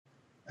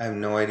I have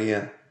no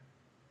idea.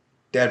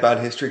 Dad Bod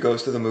History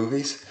goes to the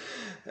movies.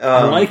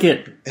 I like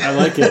it. Yeah,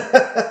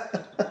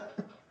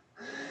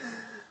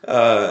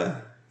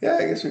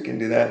 I guess we can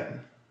do that.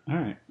 All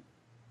right.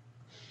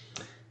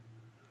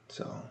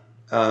 So,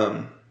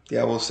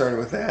 yeah, we'll start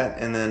with that,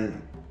 and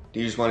then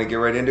do you just want to get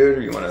right into it,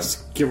 or you want to...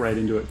 Let's get right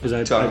into it,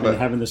 because I've been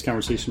having this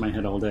conversation in my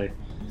head all day.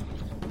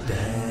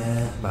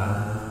 Dad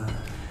Bod,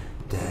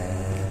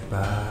 Dad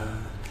Bod,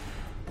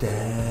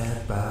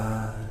 Dad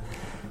Bod,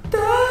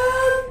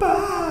 Dad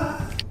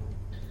Bod.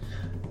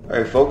 All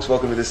right, folks,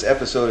 welcome to this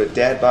episode of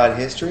Dad Bod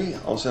History,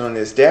 also known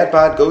as Dad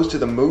Bod Goes to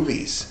the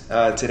Movies.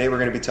 Today we're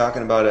going to be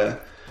talking about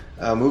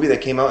a movie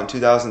that came out in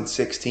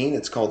 2016.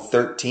 It's called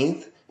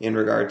 13th, in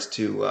regards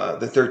to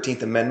the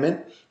 13th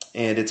Amendment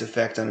and its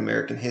effect on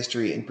American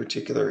history, in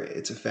particular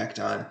its effect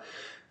on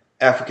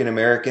African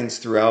Americans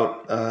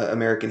throughout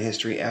American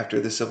history after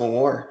the Civil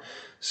War.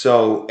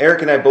 So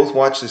Eric and I both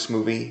watched this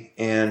movie,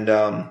 and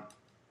I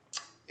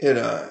don't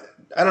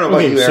know about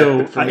you,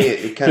 Eric, but for me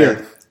it kind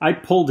of... I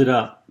pulled it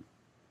up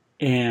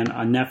and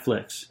on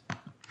Netflix.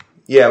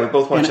 Yeah, we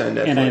both watched it on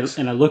Netflix.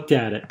 And I looked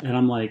at it, and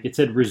I'm like, it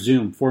said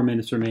resume, 4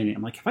 minutes remaining.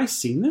 I'm like, have I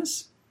seen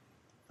this?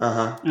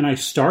 Uh-huh. And I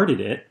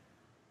started it,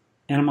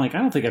 and I'm like, I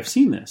don't think I've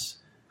seen this.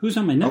 Who's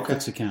on my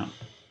Netflix account?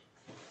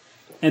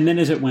 And then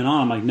as it went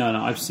on, I'm like, no,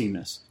 I've seen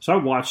this. So I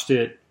watched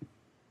it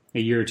a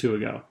year or two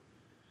ago.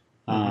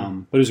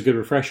 But it was a good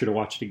refresher to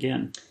watch it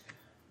again.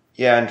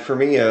 Yeah, and for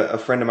me, a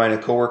friend of mine, a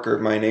coworker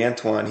of mine,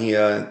 Antoine, he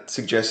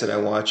suggested I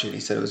watch it.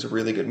 He said it was a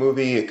really good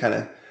movie. It kind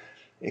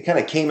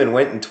of came and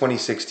went in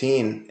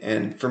 2016,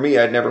 and for me,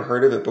 I'd never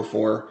heard of it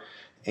before.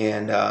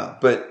 And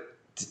but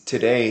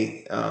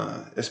today,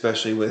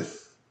 especially with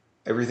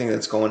everything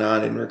that's going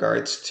on in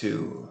regards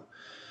to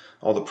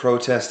all the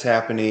protests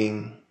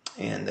happening,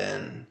 and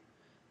then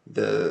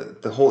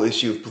the whole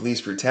issue of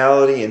police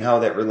brutality and how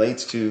that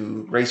relates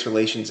to race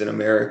relations in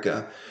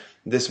America,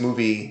 this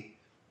movie,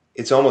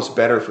 it's almost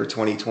better for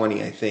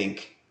 2020, I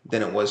think,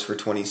 than it was for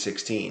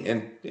 2016.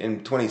 And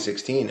in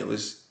 2016, it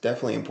was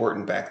definitely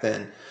important back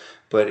then,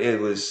 but it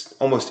was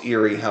almost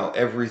eerie how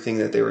everything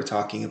that they were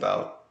talking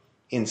about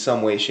in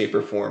some way, shape,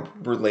 or form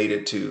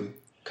related to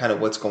kind of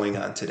what's going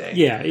on today.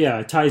 Yeah,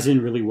 it ties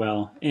in really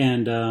well.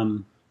 And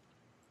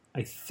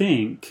I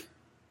think,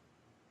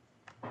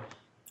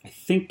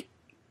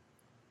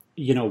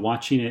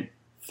 watching it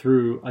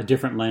through a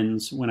different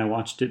lens when I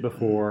watched it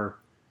before,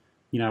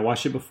 I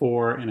watched it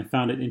before and I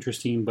found it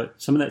interesting, but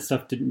some of that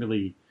stuff didn't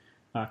really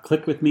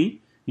click with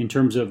me in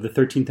terms of the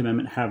 13th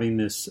Amendment having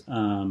this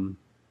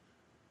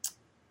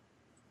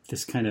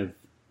this kind of,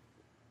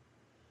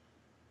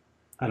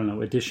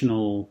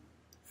 additional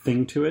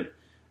thing to it.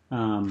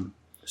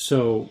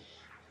 So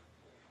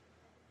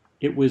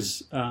it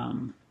was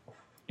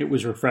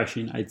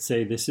refreshing. I'd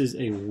say this is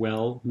a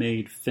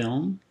well-made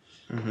film,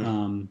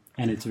 and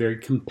it's very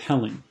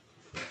compelling.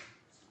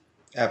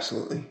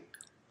 Absolutely,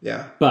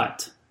 yeah.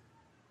 But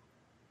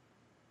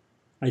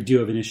I do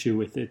have an issue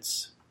with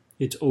its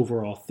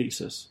overall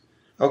thesis.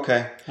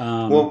 Okay.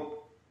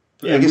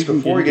 I guess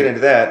before we get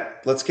into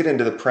that, let's get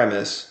into the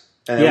premise,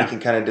 and then we can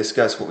kind of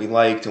discuss what we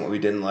liked and what we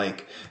didn't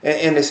like.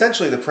 And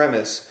essentially, the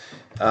premise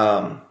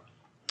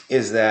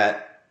is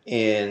that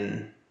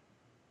in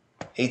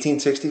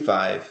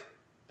 1865,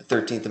 the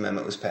 13th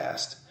Amendment was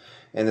passed.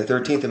 And the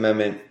 13th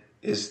Amendment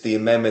is the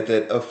amendment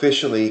that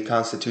officially,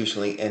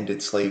 constitutionally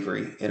ended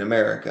slavery in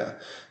America.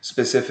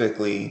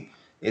 Specifically,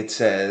 it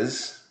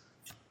says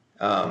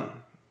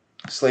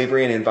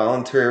slavery and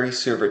involuntary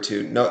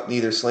servitude,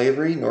 neither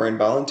slavery nor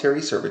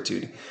involuntary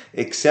servitude,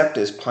 except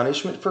as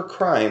punishment for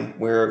crime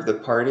whereof the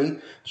party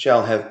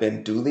shall have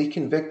been duly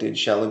convicted,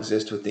 shall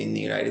exist within the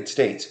United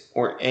States,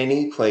 or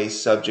any place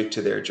subject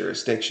to their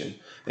jurisdiction,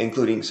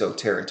 including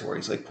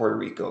territories like Puerto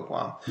Rico,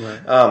 Guam.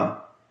 Right.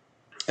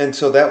 And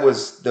so that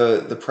was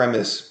the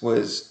premise,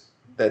 was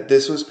that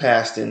this was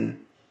passed in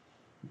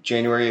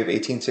January of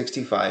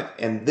 1865,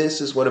 and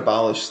this is what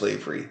abolished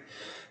slavery.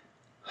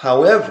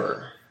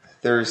 However,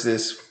 there's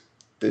this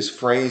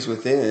phrase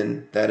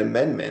within that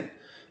amendment: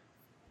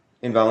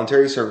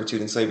 involuntary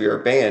servitude and slavery are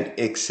banned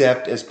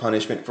except as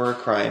punishment for a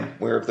crime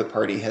whereof the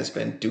party has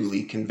been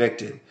duly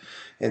convicted.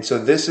 And so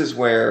this is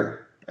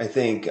where I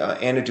think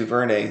Anna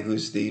DuVernay,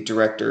 who's the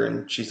director,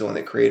 and she's the one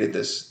that created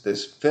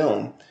this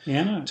film,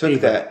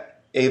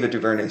 Ava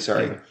DuVernay,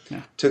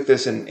 took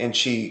this and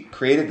she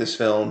created this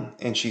film,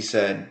 and she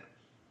said,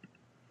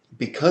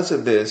 because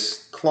of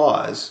this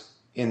clause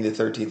in the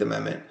 13th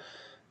Amendment,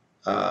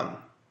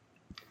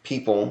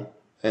 people,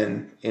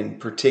 and in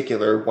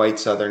particular white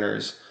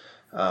Southerners,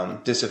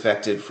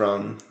 disaffected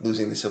from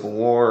losing the Civil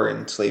War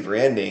and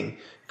slavery ending,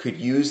 could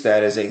use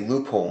that as a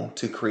loophole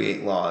to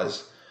create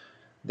laws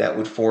that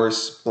would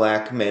force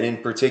black men in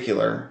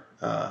particular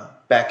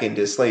back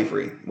into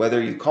slavery. Whether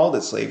you called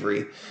it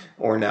slavery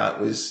or not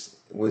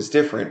was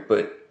different,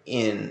 but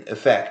in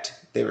effect,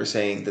 they were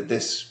saying that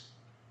this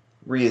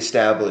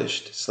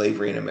reestablished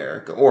slavery in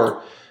America,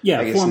 or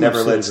I guess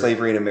never let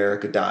slavery in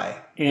America die.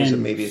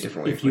 And maybe a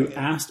different way. If you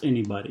asked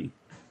anybody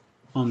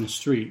on the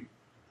street,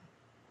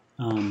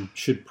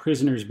 should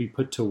prisoners be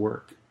put to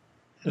work?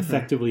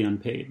 effectively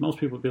unpaid. Most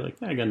people would be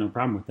like, I got no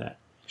problem with that.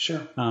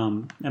 Sure.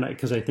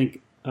 Because I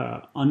think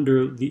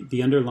under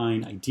the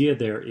underlying idea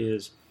there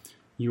is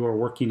you are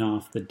working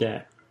off the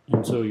debt,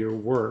 and so your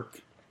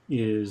work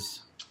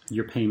is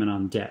your payment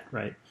on debt,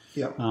 right?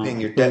 Yep,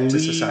 paying your debt to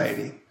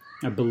society.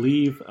 I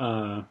believe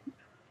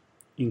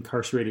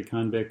incarcerated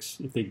convicts,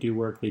 if they do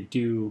work, they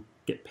do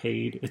get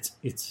paid.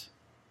 It's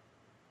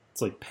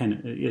like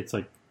pennies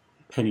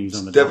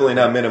on the definitely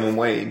dollar. not minimum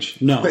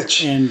wage. No,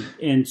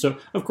 and so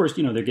of course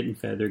they're getting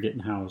fed, they're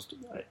getting housed.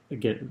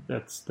 Again,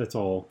 that's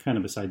all kind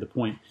of beside the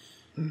point.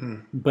 Mm-hmm.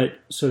 But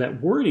so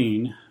that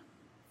wording,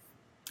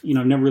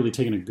 I've never really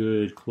taken a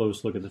good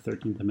close look at the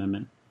 13th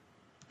Amendment.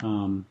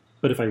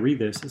 But if I read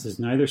this, it says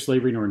neither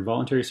slavery nor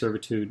involuntary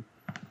servitude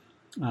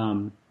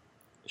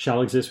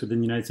shall exist within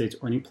the United States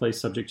or any place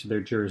subject to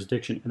their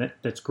jurisdiction. And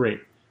that's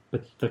great.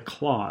 But the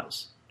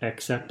clause,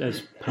 except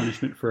as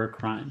punishment for a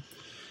crime.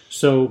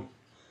 So,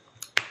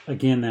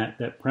 again,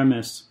 that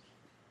premise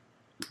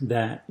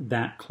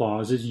that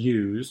clause is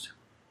used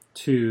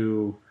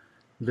to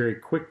very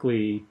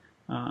quickly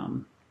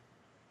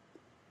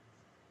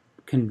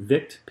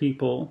convict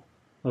people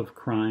of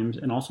crimes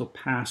and also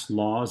pass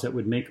laws that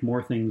would make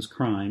more things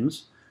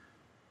crimes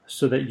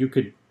so that you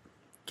could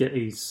get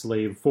a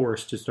slave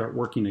force to start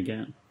working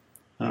again,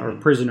 or a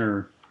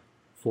prisoner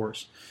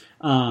force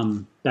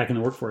back in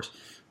the workforce.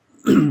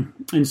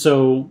 And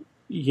so,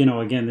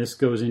 again, this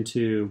goes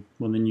into,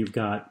 then you've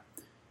got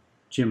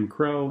Jim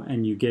Crow,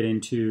 and you get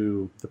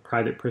into the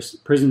private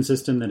prison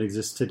system that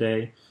exists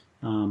today,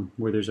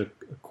 where there's a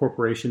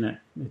corporation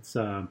it's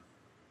a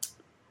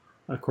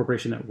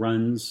corporation that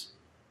runs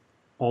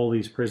all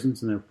these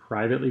prisons, and they're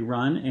privately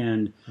run,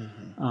 and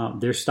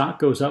their stock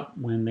goes up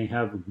when they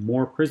have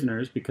more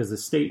prisoners because the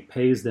state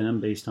pays them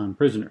based on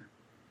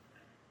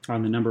the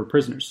number of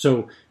prisoners.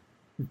 So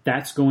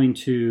that's going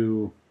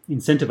to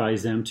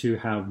incentivize them to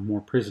have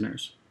more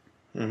prisoners.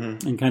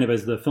 Mm-hmm. And kind of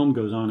as the film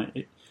goes on,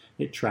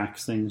 it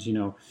tracks things.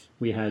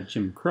 We had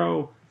Jim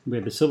Crow, we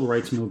had the Civil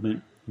Rights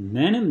Movement, and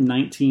then in the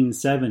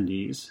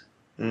 1970s,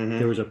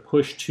 there was a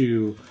push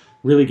to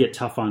really get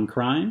tough on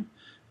crime,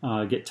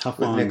 get tough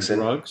with on Nixon.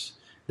 Drugs.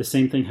 The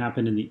same thing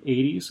happened in the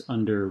 80s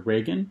under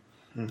Reagan.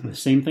 Mm-hmm. The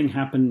same thing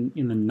happened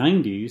in the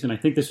 90s, and I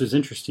think this was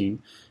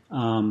interesting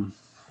because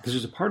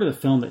there's a part of the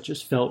film that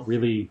just felt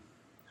really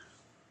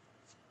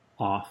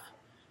off.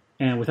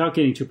 And without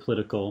getting too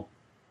political,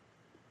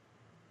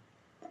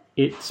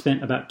 it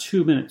spent about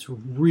 2 minutes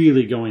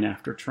really going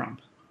after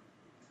Trump.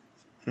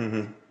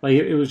 Mm-hmm. Like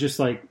it was just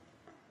like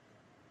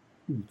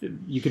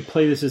you could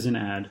play this as an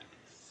ad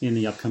in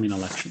the upcoming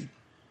election.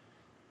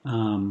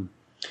 And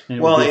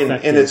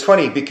it's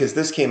funny because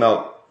this came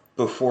out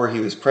before he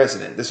was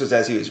president. This was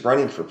as he was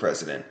running for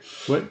president.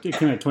 It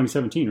came out in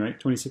 2017, right?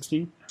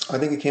 2016? I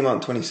think it came out in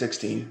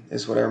 2016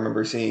 is what I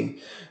remember seeing.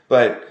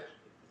 But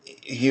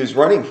he was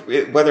running,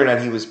 whether or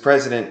not he was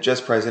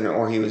just president,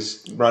 or he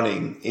was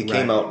running, it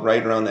came out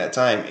right around that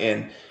time.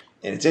 And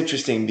it's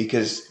interesting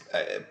because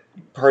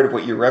part of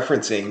what you're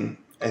referencing,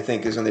 I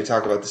think, is when they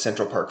talk about the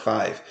Central Park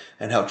Five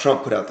and how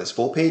Trump put out this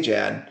full-page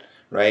ad,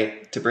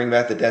 right, to bring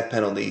back the death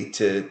penalty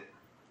to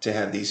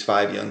have these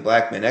 5 young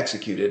black men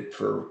executed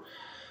for,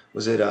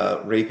 was it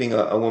raping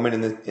a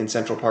woman in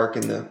Central Park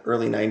in the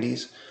early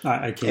 90s?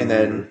 I can't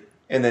remember.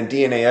 And then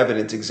DNA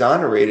evidence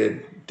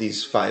exonerated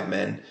these 5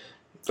 men,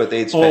 but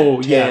they'd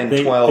spent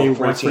 12,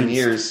 14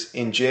 years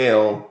in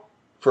jail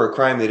for a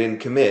crime they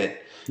didn't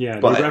commit. Yeah,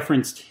 they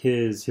referenced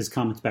his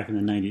comments back in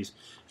the 90s.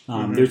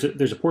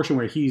 There's a portion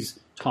where he's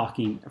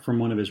talking from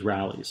one of his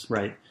rallies,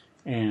 right?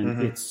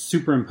 And it's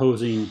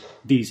superimposing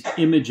these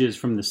images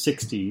from the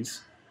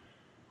 60s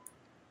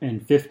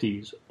and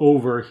 50s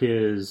over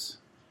his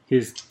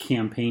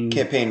campaign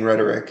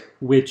rhetoric,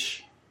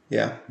 which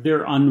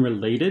they're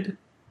unrelated,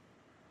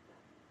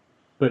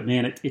 but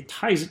man, it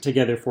ties it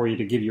together for you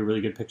to give you a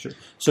really good picture.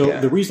 So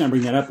the reason I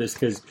bring that up is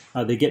because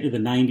they get to the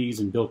 90s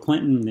and Bill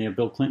Clinton, they have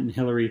Bill Clinton and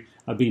Hillary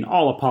being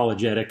all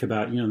apologetic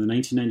about the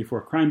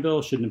 1994 crime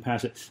bill, shouldn't have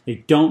passed it. They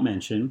don't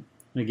mention,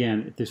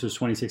 again, if this was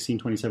 2016,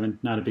 27,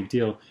 not a big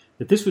deal,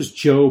 that this was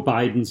Joe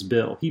Biden's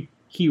bill.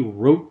 He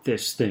wrote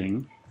this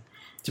thing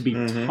to be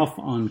tough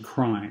on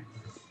crime.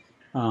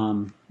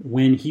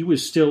 When he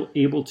was still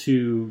able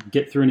to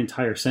get through an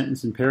entire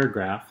sentence and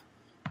paragraph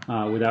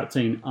without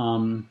saying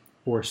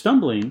or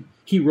stumbling,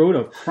 he wrote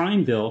a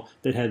crime bill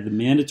that had the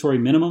mandatory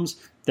minimums,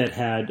 that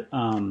had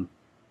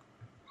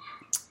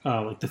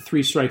like the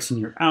 3 strikes and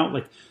you're out,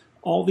 like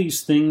all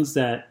these things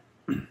that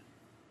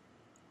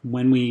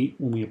when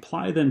we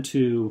apply them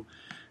to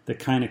the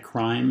kind of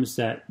crimes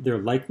that they're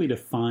likely to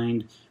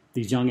find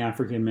these young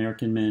African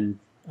American men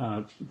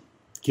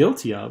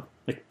guilty of,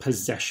 like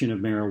possession of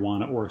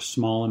marijuana or a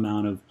small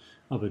amount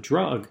of a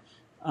drug,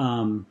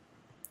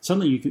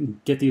 suddenly you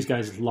can get these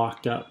guys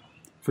locked up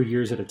for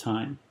years at a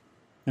time.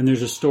 And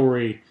there's a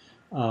story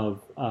of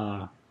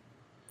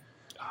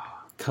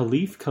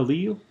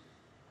Khalil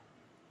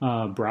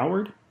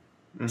Broward.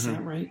 Is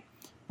that right?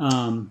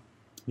 The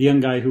young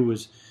guy who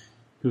was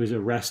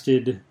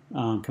arrested,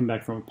 come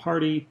back from a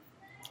party.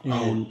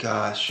 And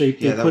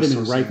they put him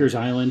in Rikers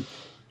Island.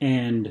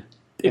 and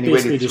it And he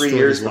basically waited 3 destroyed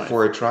years his life.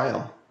 before a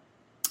trial.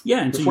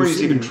 Yeah, and Before so he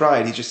was even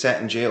tried, he just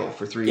sat in jail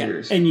for 3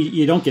 years. and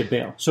you don't get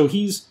bail. So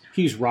he's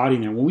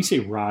rotting there. When we say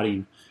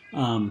rotting,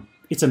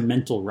 it's a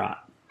mental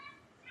rot,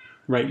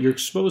 right? You're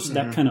exposed to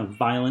that kind of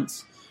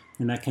violence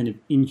and that kind of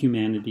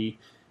inhumanity,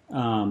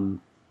 and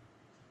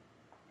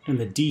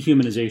the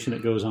dehumanization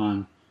that goes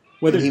on,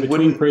 whether it's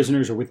between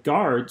prisoners or with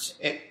guards.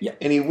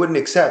 And he wouldn't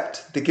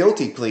accept the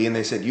guilty plea. And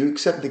they said, you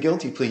accept the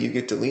guilty plea, you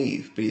get to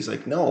leave. But he's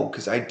like, no,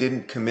 because I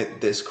didn't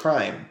commit this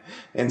crime.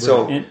 And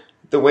so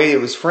the way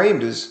it was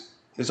framed is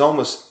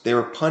almost they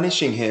were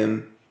punishing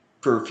him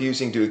for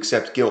refusing to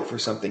accept guilt for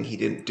something he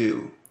didn't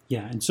do.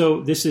 Yeah, and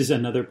so this is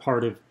another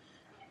part of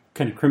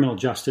kind of criminal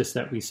justice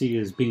that we see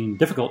as being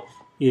difficult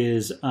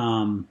is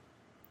the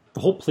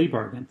whole plea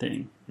bargain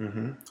thing.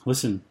 Mm-hmm.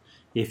 Listen,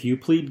 if you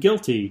plead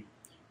guilty,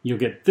 you'll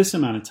get this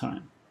amount of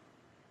time.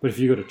 But if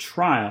you go to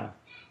trial,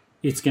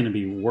 it's going to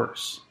be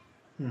worse.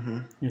 Mm-hmm.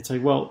 And it's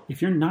like, well,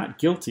 if you're not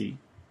guilty,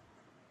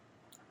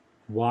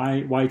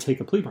 why take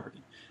a plea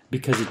bargain?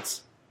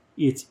 Because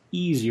it's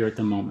easier at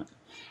the moment.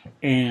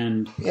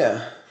 And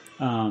yeah.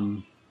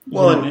 and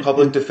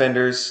public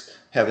defenders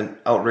have an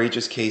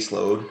outrageous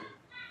caseload.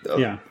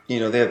 Yeah.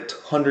 They have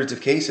hundreds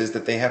of cases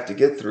that they have to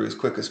get through as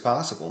quick as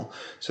possible.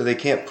 So they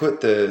can't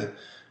put the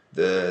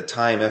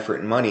time,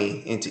 effort, and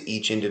money into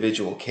each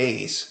individual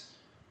case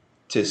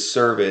to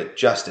serve it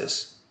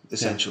justice,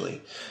 essentially. Yeah.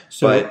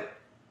 So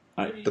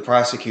but the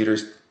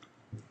prosecutors,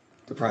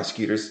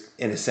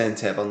 in a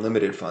sense, have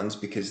unlimited funds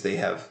because they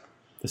have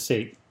the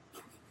state.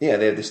 Yeah,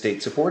 they have the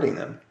state supporting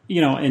them.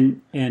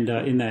 And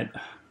in that,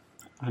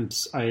 I'm.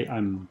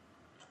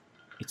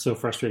 It's so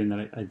frustrating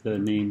that the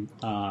name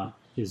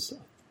is,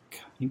 I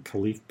think,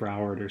 Khalif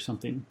Broward or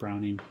something,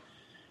 Browning.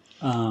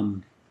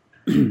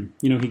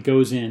 He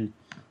goes in,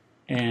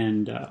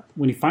 and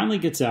when he finally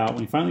gets out,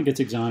 when he finally gets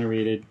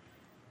exonerated,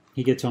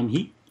 he gets home.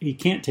 He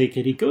can't take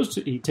it.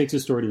 He takes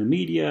his story to the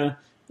media.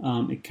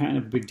 It kind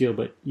of a big deal,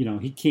 but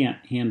he can't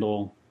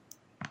handle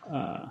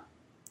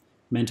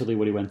mentally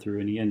what he went through,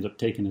 and he ends up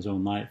taking his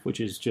own life,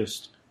 which is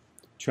just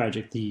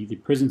tragic. The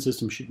prison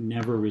system should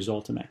never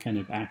result in that kind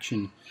of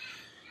action.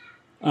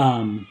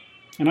 And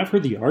I've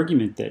heard the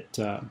argument that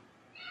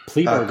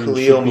plea bargain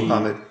Khalil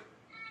Muhammad.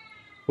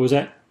 What was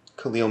that?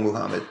 Khalil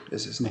Muhammad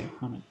is his name.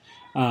 Muhammad.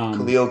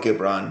 Khalil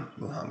Gibran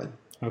Muhammad.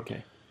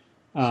 Okay.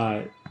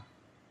 That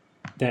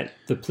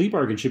the plea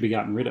bargain should be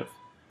gotten rid of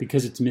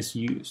because it's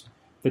misused.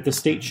 That the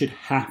state should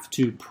have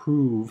to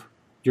prove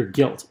your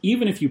guilt.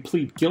 Even if you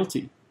plead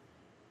guilty,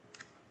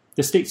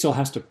 the state still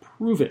has to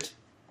prove it.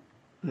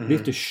 Mm-hmm. They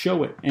have to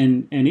show it.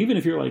 And even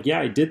if you're like,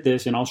 yeah, I did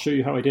this and I'll show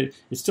you how I did it,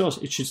 it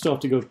should still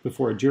have to go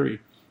before a jury.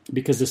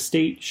 Because the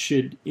state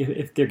should,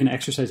 if they're going to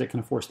exercise that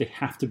kind of force, they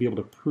have to be able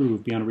to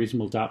prove beyond a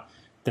reasonable doubt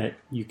that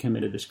you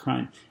committed this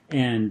crime.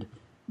 And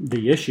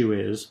the issue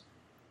is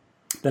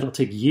that it'll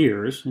take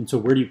years. And so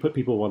where do you put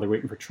people while they're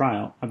waiting for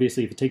trial?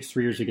 Obviously, if it takes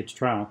 3 years to get to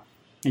trial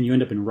and you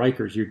end up in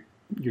Rikers, you're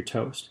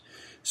toast.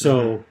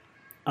 So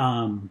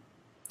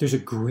there's a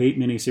great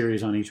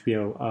miniseries on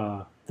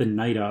HBO, The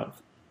Night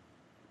Of,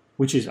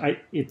 which is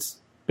it's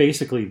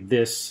basically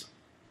this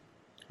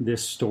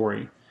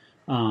story.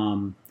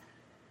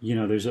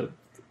 There's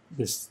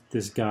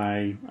this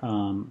guy.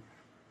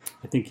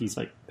 I think he's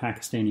like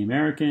Pakistani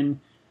American.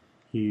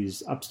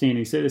 He's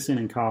upstanding citizen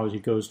in college. He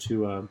goes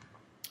to a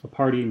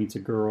party, meets a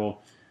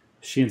girl.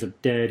 She ends up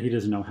dead. He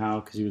doesn't know how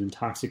because he was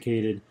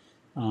intoxicated,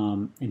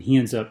 and he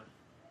ends up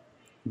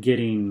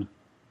getting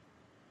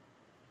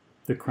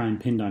the crime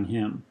pinned on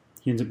him.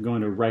 He ends up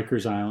going to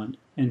Rikers Island.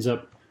 Ends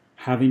up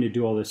having to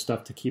do all this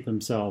stuff to keep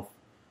himself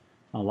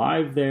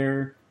alive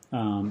there.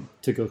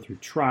 To go through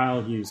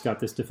trial. He's got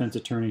this defense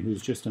attorney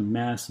who's just a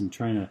mess and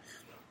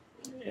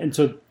and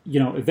so,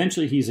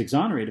 eventually he's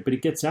exonerated, but he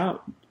gets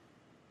out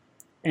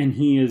and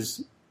he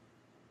is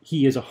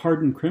a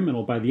hardened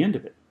criminal by the end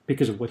of it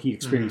because of what he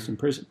experienced in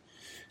prison.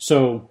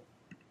 So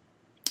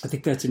I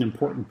think that's an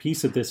important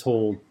piece of this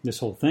whole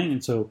thing.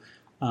 And so,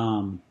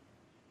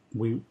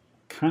 we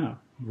kind of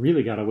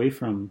really got away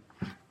from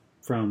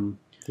the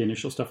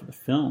initial stuff of the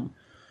film.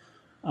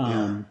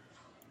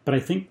 But I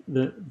think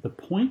the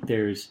point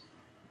there is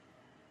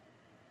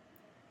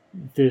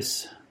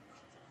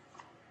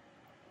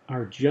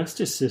our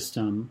justice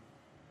system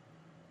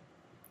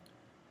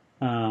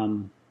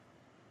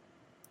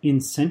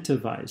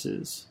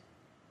incentivizes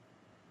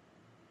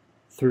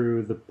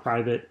through the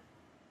private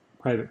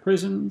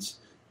prisons,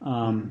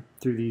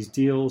 through these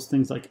deals,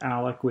 things like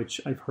ALEC,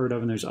 which I've heard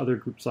of, and there's other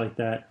groups like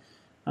that,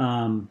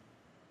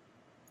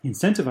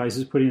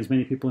 incentivizes putting as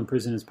many people in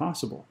prison as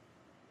possible.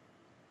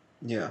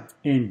 Yeah.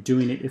 And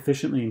doing it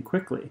efficiently and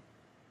quickly.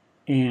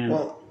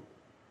 And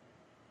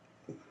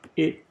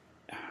it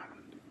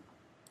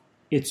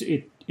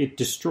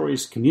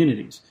destroys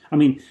communities. I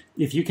mean,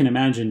 if you can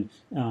imagine,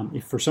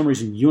 if for some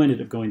reason you ended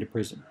up going to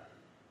prison,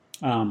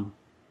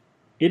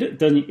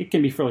 it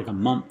can be for like a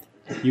month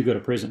you go to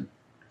prison.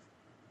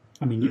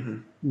 I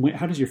mean,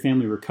 how does your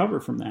family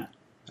recover from that?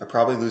 I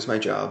probably lose my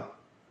job.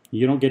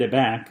 You don't get it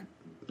back.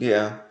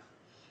 Yeah.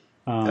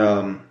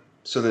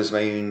 So there's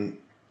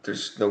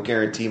there's no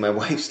guarantee my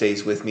wife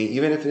stays with me,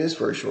 even if it is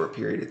for a short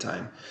period of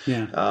time.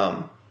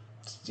 Yeah.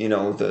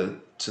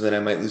 So then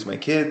I might lose my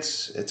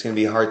kids. It's going to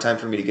be a hard time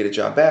for me to get a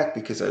job back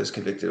because I was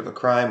convicted of a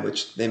crime,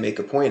 which they make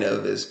a point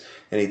of is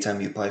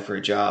anytime you apply for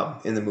a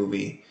job in the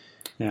movie,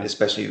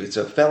 especially if it's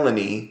a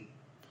felony,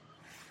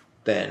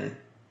 then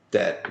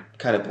that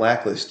kind of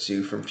blacklists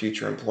you from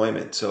future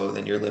employment. So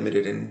then you're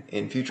limited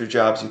in future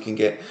jobs you can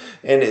get.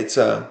 And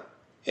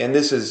and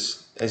this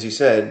is, as you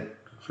said,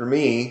 for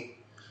me,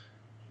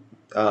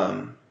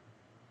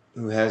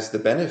 who has the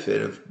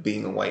benefit of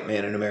being a white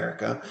man in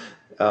America,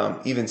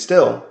 even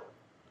still,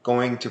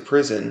 going to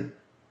prison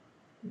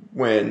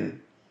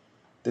when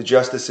the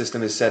justice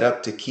system is set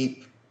up to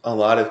keep a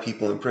lot of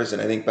people in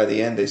prison. I think by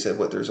the end they said,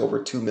 there's over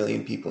 2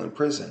 million people in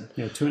prison.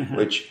 Yeah,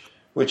 2.5.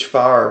 Which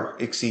far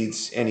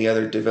exceeds any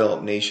other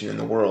developed nation in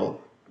the world,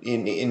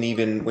 in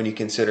even when you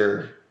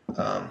consider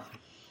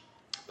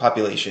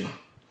population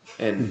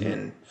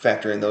and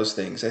factor in those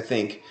things. I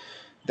think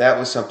that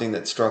was something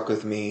that struck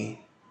with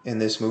me in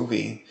this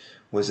movie,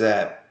 was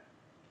that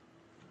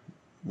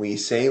we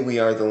say we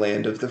are the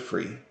land of the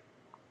free.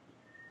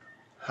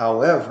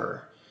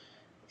 However,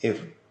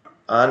 if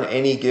on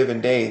any given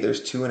day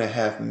there's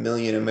 2.5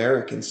 million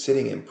Americans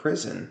sitting in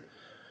prison,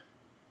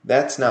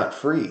 that's not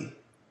free.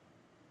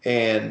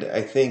 And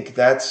I think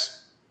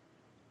that's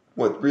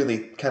what really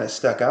kind of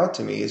stuck out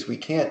to me, is we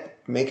can't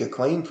make a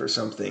claim for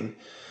something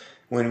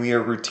when we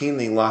are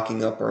routinely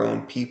locking up our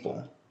own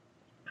people.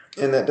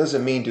 And that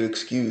doesn't mean to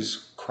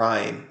excuse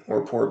crime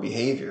or poor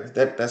behavior.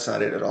 That's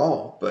not it at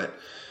all. But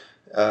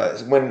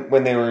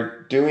when they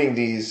were doing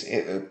these,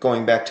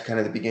 going back to kind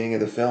of the beginning of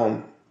the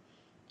film,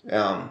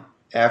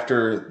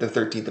 after the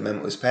 13th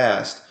Amendment was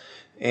passed,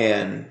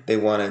 and they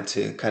wanted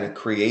to kind of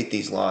create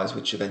these laws,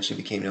 which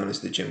eventually became known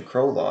as the Jim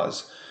Crow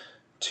laws,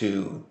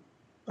 to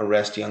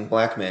arrest young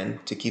black men,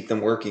 to keep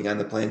them working on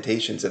the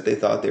plantations that they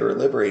thought they were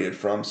liberated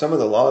from. Some of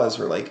the laws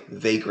were like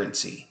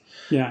vagrancy,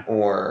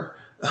 or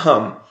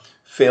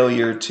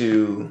failure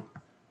to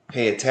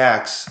pay a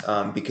tax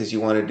because you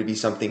wanted to be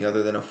something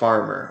other than a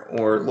farmer,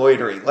 or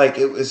loitering. Like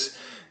it was,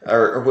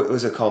 or what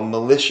was it called?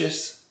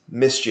 Malicious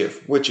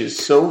mischief, which is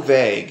so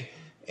vague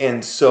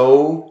and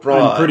so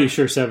broad. I'm pretty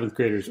sure 7th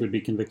graders would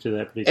be convicted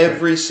of that.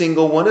 Every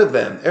single one of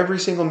them, every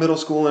single middle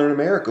schooler in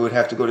America would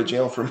have to go to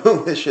jail for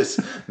malicious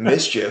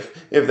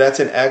mischief if that's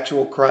an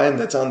actual crime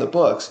that's on the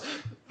books.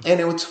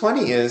 And what's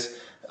funny is,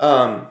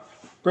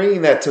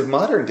 bringing that to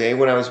modern day,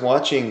 when I was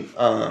watching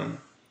on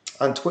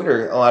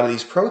Twitter a lot of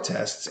these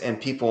protests and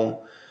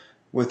people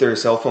with their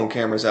cell phone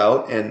cameras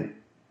out, and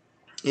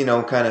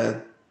kind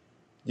of,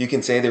 you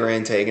can say they were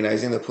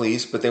antagonizing the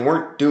police, but they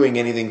weren't doing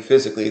anything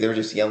physically. They were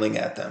just yelling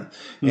at them.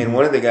 Mm-hmm. And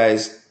one of the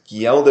guys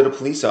yelled at a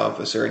police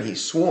officer, and he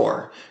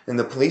swore. And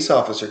the police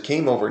officer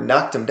came over,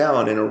 knocked him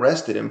down, and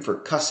arrested him for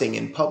cussing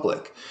in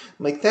public.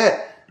 I'm like,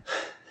 that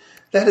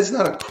is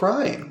not a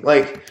crime.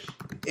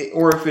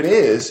 Or if it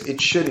is,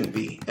 it shouldn't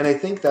be. And I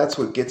think that's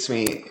what gets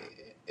me,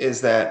 is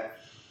that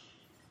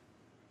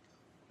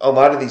a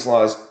lot of these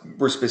laws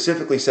were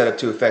specifically set up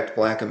to affect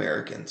black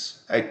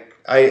Americans.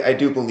 I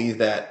do believe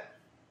that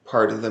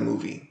part of the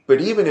movie.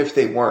 But even if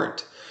they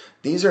weren't,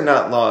 these are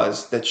not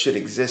laws that should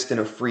exist in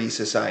a free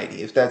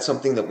society. If that's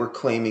something that we're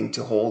claiming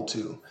to hold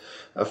to,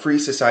 a free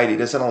society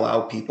doesn't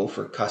allow people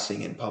for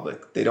cussing in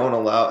public. They don't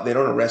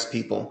arrest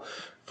people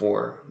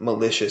for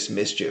malicious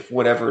mischief,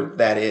 whatever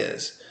that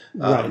is.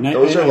 Right.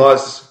 Those are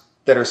laws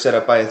that are set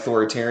up by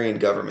authoritarian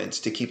governments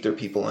to keep their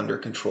people under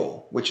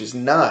control, which is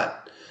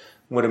not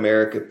what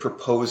America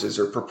proposes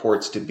or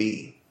purports to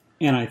be.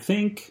 And I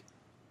think,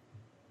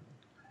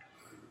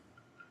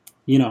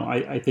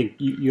 I think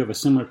you have a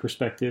similar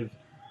perspective,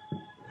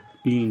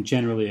 being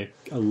generally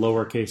a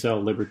lowercase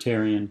L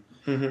libertarian.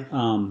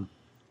 Mm-hmm.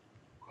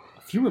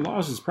 Fewer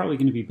laws is probably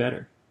going to be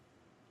better.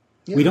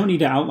 Yeah. We don't need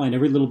to outline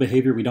every little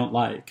behavior we don't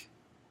like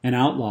and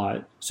outlaw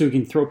it so we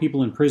can throw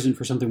people in prison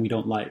for something we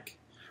don't like.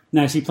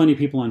 Now, I see plenty of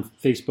people on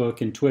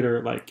Facebook and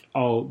Twitter like,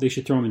 oh, they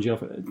should throw them in jail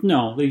for that.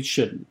 No, they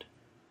shouldn't.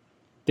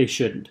 They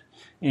shouldn't.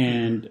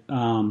 And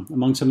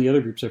among some of the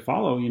other groups I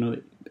follow,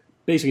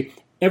 basically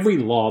every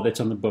law that's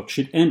on the book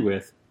should end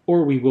with,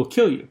 or we will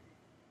kill you.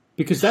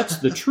 Because that's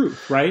the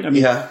truth, right? I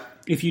mean,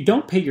 if you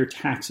don't pay your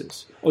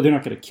taxes, they're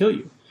not going to kill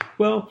you.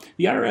 Well,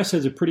 the IRS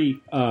has a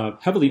pretty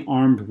heavily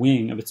armed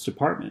wing of its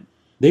department.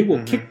 They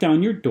will kick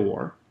down your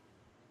door.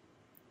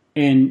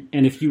 And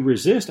if you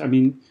resist,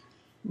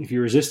 if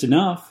you resist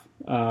enough,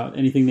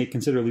 anything they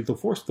consider lethal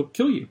force, they'll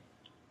kill you.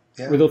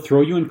 Yeah. Or they'll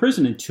throw you in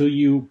prison until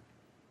you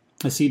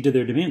accede to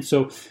their demands.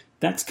 So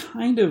that's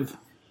kind of,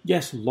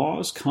 yes,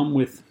 laws come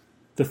with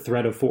the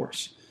threat of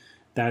force.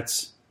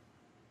 That's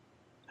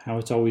how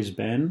it's always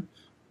been.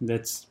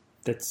 That's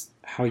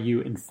how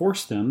you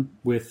enforce them,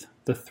 with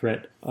the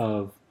threat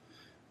of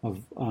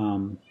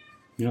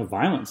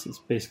violence. It's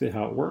basically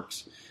how it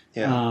works.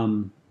 Yeah.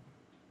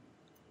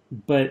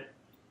 But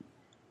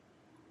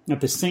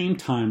at the same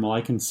time, while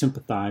I can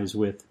sympathize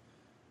with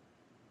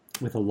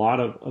a lot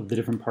of the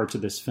different parts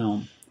of this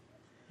film,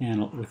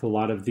 and with a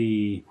lot of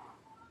the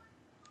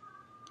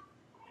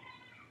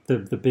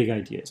big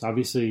ideas.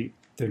 Obviously,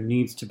 there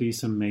needs to be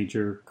some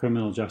major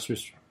criminal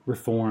justice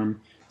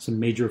reform, some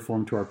major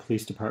reform to our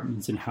police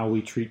departments and how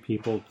we treat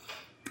people.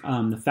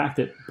 The fact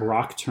that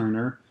Brock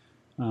Turner,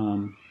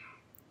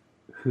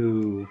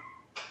 who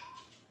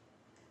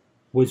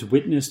was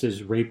witnessed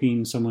as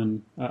raping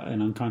someone,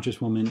 an unconscious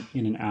woman,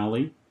 in an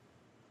alley.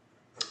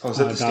 Oh, was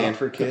that the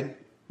Stanford kid?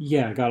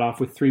 Yeah, got off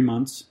with 3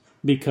 months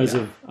because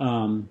of,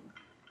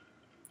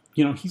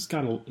 he's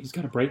got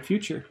a bright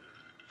future,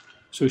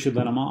 so we should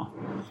let him off.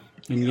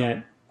 And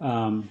yet,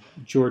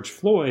 George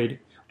Floyd,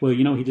 well,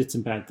 he did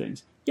some bad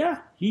things. Yeah,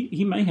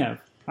 he may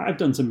have. I've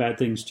done some bad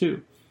things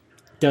too.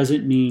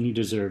 Doesn't mean he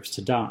deserves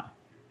to die.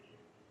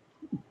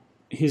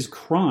 His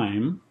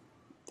crime,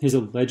 his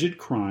alleged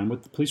crime,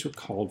 what the police were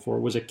called for,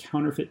 was a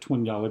counterfeit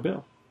 $20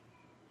 bill.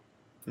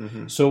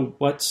 Mm-hmm. So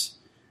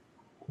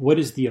what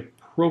is the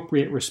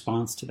appropriate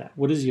response to that?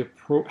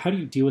 How do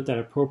you deal with that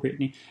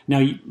appropriately?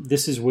 Now,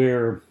 this is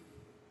where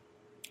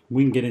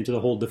we can get into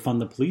the whole defund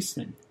the police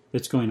thing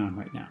that's going on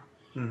right now,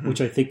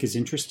 which I think is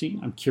interesting.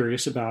 I'm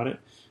curious about it.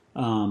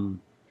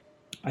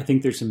 I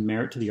think there's some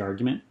merit to the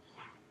argument,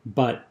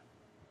 but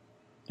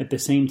at the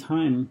same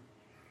time,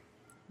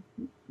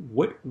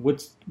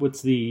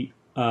 what's the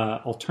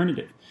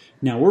alternative?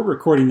 Now, we're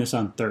recording this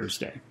on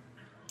Thursday.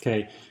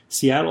 Okay,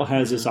 Seattle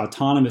has this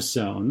autonomous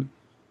zone,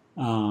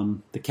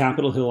 the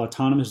Capitol Hill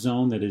Autonomous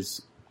Zone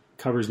that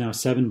covers now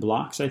 7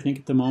 blocks, I think,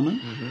 at the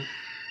moment.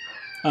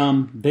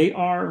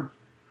 Mm-hmm.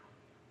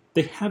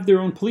 They have their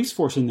own police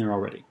force in there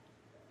already,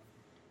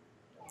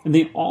 and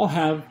they all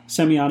have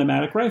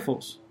semi-automatic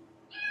rifles.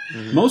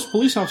 Mm-hmm. Most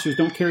police officers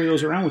don't carry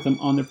those around with them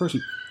on their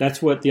person.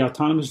 That's what the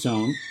autonomous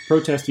zone,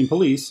 protesting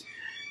police,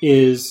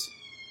 is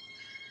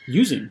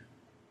using.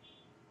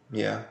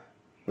 Yeah,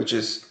 which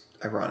is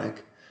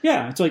ironic.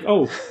 Yeah, it's like,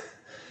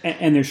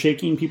 and they're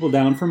shaking people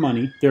down for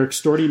money. They're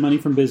extorting money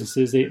from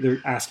businesses.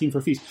 They're asking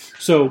for fees.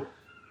 So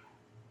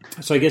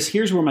I guess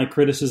here's where my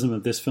criticism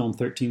of this film,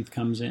 13th,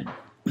 comes in.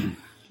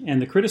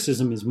 And the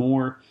criticism is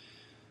more,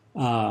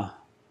 I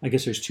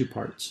guess there's 2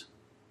 parts.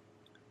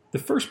 The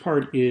first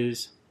part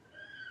is,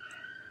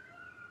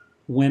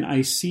 when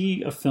I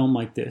see a film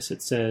like this,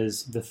 it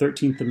says the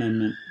 13th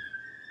Amendment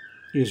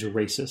is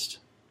racist.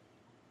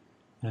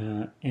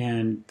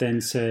 And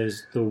then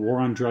says the war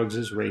on drugs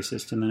is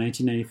racist and the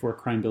 1994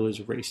 crime bill is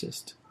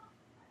racist.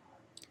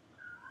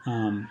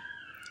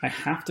 I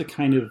have to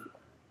kind of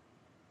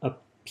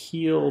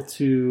appeal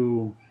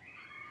to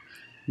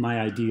my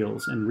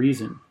ideals and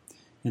reason.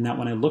 And that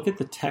when I look at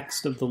the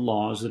text of the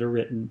laws that are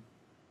written,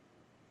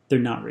 they're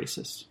not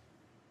racist.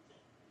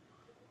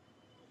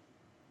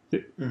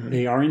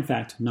 They are, in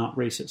fact, not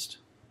racist.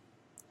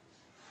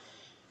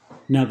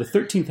 Now, the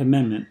 13th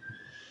Amendment,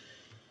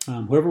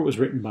 whoever it was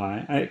written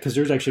by, because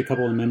there's actually a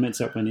couple of amendments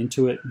that went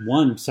into it.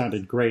 One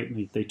sounded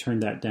great. They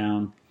turned that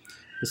down.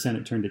 The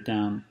Senate turned it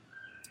down.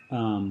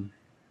 And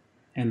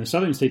the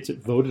southern states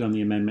that voted on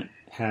the amendment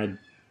had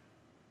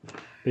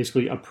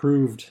basically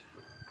approved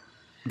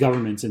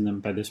governments in them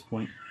by this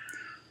point.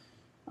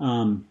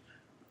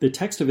 The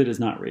text of it is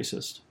not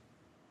racist.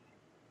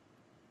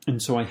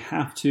 And so I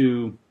have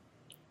to,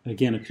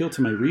 again, appeal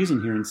to my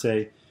reason here and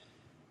say,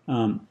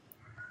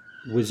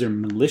 was there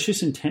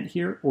malicious intent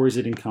here, or is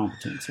it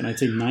incompetence? And I'd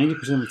say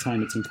 90% of the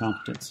time it's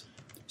incompetence.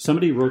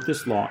 Somebody wrote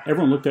this law.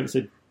 Everyone looked at it and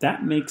said,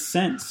 that makes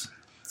sense.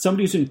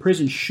 Somebody who's in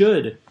prison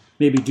should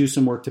maybe do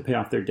some work to pay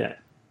off their debt.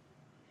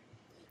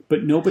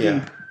 But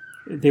nobody,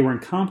 they were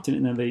incompetent,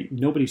 and then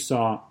nobody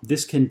saw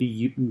this can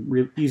be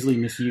easily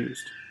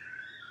misused.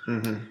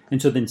 Mm-hmm.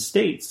 And so then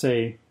states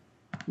say,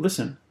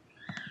 listen,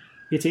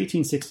 it's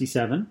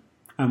 1867.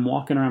 I'm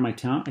walking around my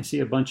town. I see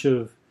a bunch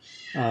of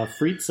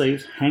freed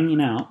slaves hanging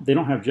out. They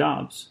don't have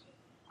jobs.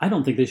 I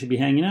don't think they should be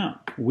hanging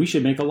out. We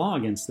should make a law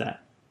against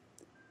that.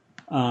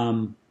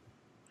 And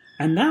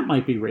that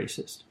might be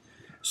racist.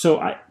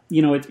 So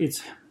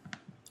it's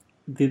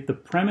the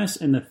premise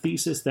and the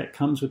thesis that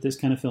comes with this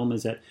kind of film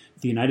is that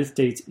the United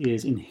States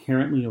is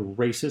inherently a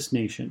racist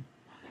nation,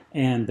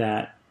 and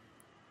that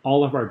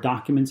all of our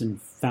documents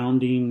and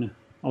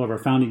all of our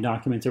founding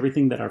documents,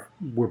 everything that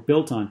we're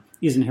built on,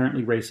 is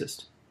inherently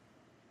racist.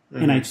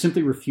 Mm-hmm. And I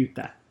simply refute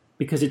that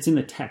because it's in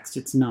the text.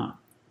 It's not.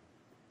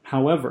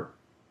 However,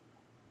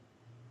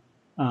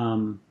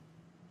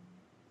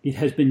 it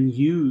has been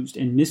used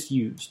and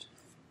misused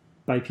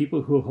by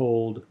people who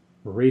hold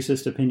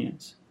racist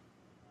opinions.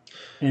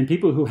 And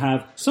people who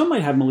some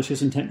might have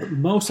malicious intent, but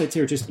most, I'd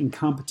say, are just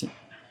incompetent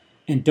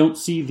and don't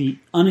see the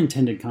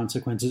unintended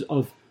consequences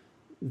of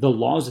the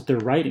laws that they're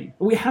writing.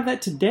 We have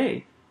that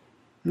today.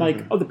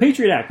 Like, the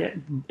Patriot Act,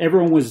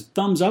 everyone was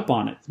thumbs up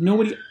on it.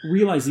 Nobody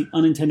realized the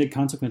unintended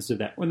consequences of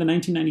that. Or the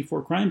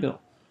 1994 crime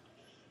bill.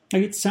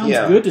 Like, it sounds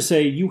good to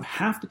say you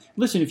have to...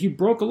 Listen, if you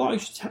broke a law,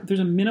 there's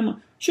a minimum...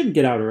 You shouldn't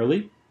get out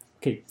early.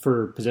 Okay,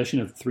 for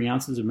possession of 3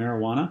 ounces of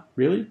marijuana?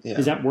 Really? Yeah.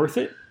 Is that worth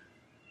it?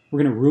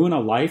 We're going to ruin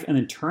a life and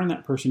then turn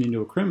that person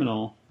into a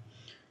criminal.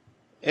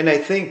 And I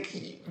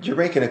think you're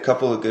making a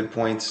couple of good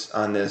points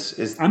on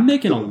this. I'm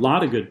making a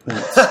lot of good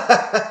points.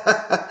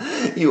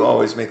 You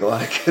always make a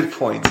lot of good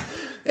points.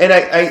 And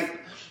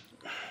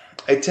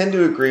I I tend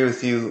to agree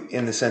with you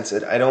in the sense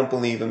that I don't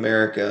believe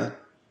America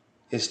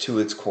is to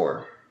its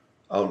core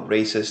a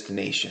racist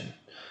nation.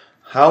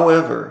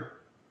 However,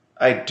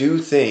 I do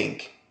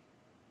think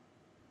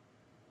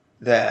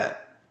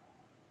that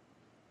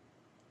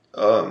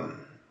a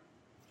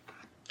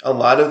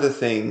lot of the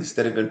things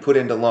that have been put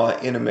into law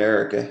in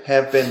America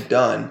have been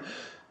done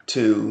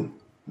to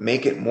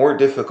make it more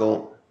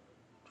difficult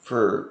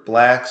for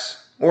blacks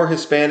or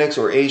Hispanics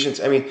or Asians.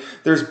 I mean,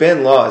 there's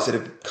been laws that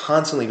have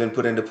constantly been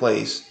put into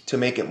place to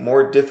make it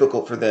more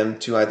difficult for them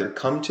to either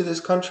come to this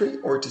country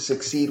or to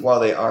succeed while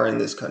they are in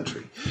this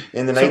country.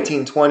 In the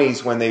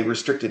 1920s, when they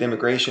restricted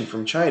immigration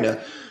from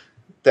China,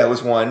 that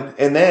was one.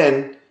 And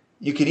then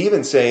you could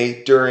even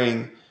say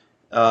during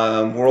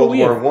World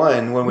War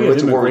I, when we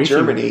went to war with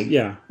Germany.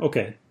 Yeah,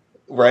 okay.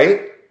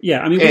 Right? Yeah,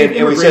 I mean, we have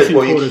immigration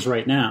quotas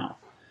right now.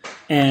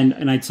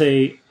 And I'd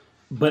say,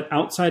 but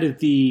outside of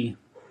the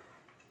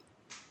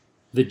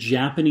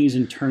Japanese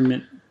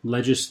internment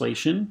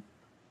legislation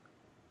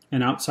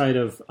and outside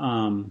of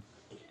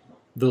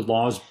the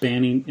laws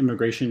banning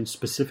immigration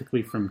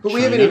specifically from China. But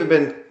we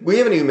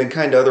haven't even been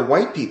kind to other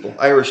white people.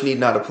 Irish need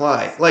not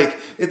apply. Like,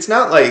 it's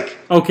not like...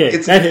 Okay,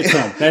 that hits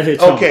home. That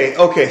hits home.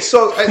 Okay.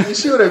 So you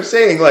see what I'm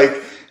saying?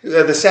 Like,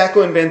 the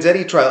Sacco and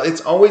Vanzetti trial,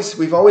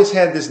 we've always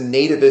had this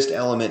nativist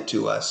element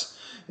to us.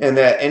 And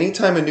that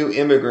anytime a new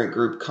immigrant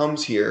group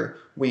comes here,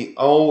 we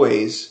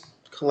always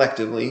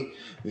collectively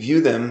view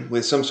them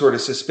with some sort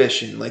of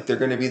suspicion, like they're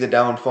going to be the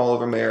downfall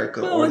of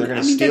America, or they're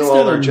going to steal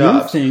all our jobs.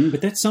 That's not a new thing,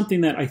 but that's something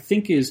that I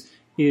think is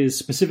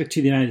specific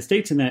to the United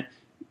States, in that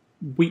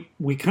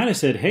we kind of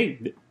said,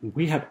 hey,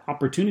 we have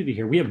opportunity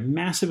here. We have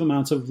massive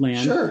amounts of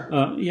land. Sure.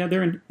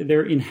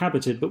 They're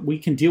inhabited, but we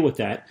can deal with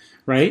that,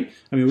 right?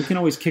 I mean, we can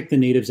always kick the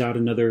natives out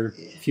another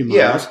few miles.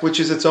 Yeah, which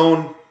is its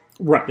own...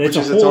 Right, that's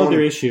a whole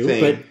other issue.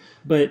 Thing.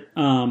 But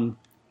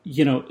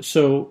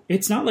so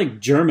it's not like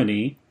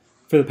Germany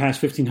for the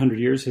past 1,500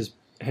 years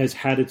has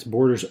had its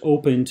borders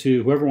open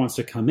to whoever wants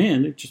to come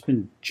in. It's just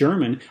been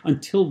German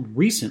until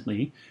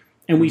recently.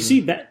 And we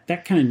see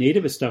that kind of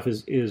nativist stuff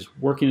is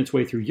working its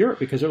way through Europe,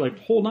 because they're like,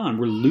 hold on,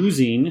 we're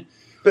losing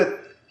who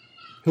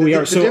we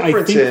are. So I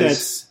think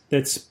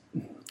that's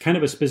kind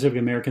of a specific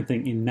American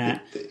thing, in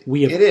that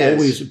we have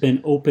always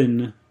been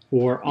open,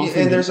 or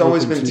often and there's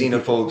always been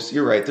xenophobes.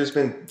 You're right. There's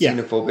been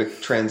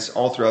xenophobic trends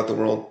all throughout the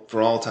world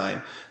for all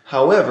time.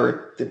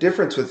 However, the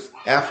difference with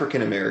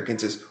African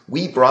Americans is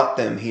we brought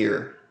them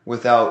here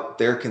without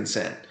their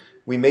consent.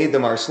 We made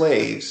them our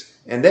slaves.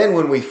 And then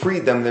when we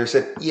freed them, they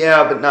said,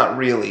 yeah, but not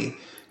really.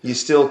 You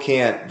still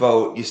can't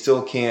vote. You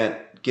still can't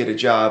get a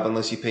job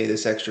unless you pay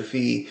this extra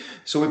fee.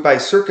 So by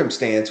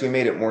circumstance, we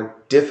made it more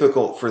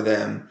difficult for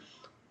them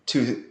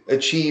to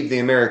achieve the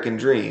American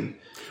dream.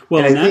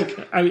 Well,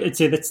 I'd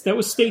say that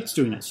was states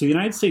doing that. So the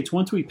United States,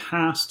 once we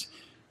passed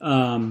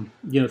 13th,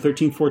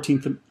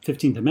 14th,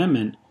 15th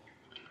Amendment,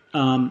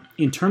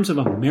 in terms of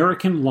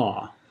American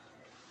law,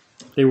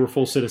 they were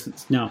full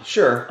citizens. Now,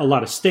 sure, a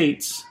lot of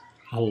states,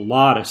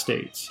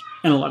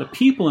 and a lot of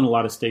people in a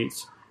lot of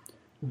states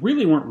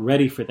really weren't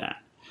ready for that.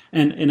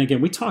 And again,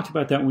 we talked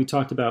about that when we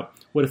talked about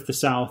what if the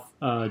South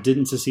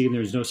didn't secede and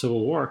there's no Civil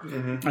War.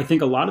 Mm-hmm. I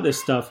think a lot of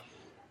this stuff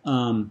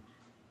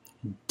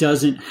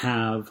doesn't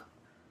have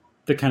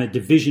the kind of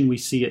division we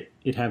see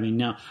it having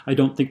now. I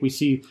don't think we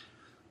see...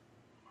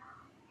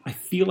 I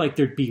feel like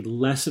there'd be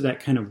less of that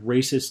kind of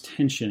racist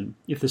tension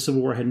if the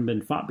Civil War hadn't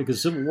been fought,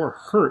 because the Civil War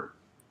hurt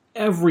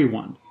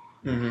everyone.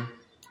 Mm-hmm.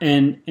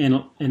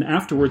 And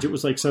afterwards, it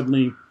was like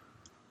suddenly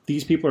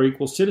these people are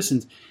equal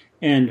citizens,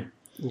 and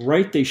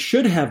they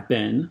should have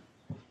been,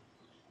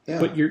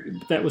 but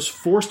that was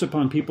forced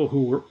upon people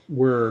who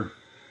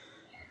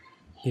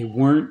they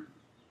weren't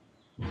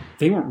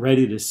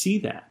ready to see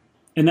that,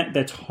 and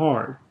that's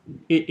hard.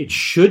 It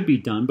should be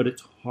done, but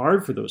it's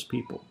hard for those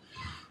people.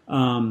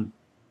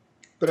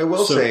 But I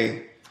will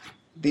say,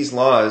 these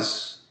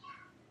laws,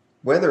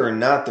 whether or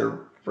not they're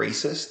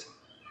racist,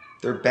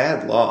 they're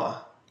bad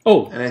law.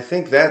 Oh. And I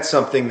think that's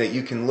something that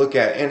you can look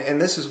at. And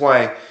this is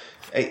why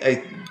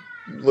I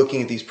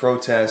looking at these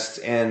protests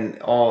and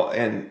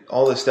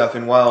all this stuff,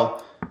 and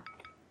while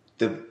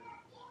the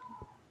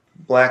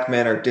black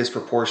men are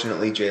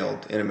disproportionately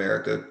jailed in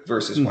America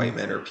versus white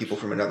men or people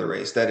from another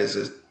race, that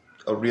is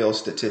a real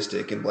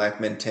statistic, and black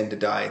men tend to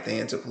die at the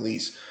hands of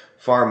police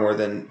far more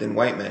than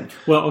white men.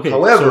 Well, okay.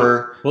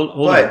 However,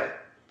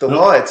 the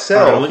law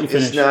itself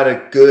is not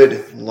a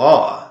good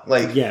law.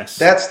 Like,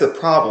 that's the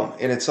problem.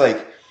 And it's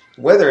like,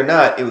 whether or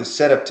not it was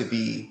set up to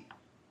be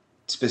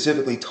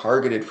specifically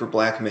targeted for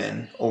black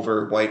men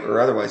over white or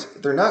otherwise,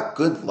 they're not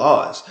good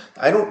laws.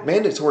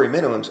 Mandatory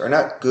minimums are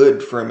not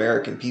good for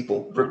American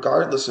people,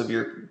 regardless of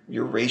your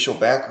racial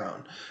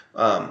background.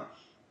 And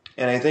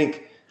I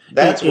think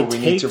that's where we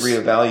need to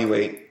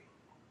reevaluate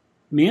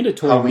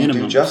how we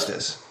do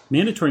justice.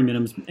 Mandatory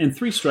minimums and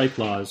 3-strike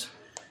laws,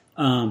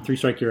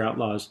 3-strike-year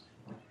outlaws,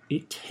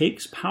 it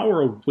takes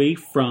power away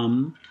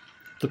from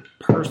the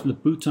person, the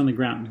boots on the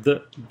ground,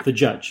 the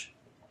judge,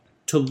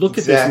 to look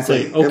at this and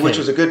say, okay. Which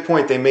was a good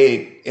point they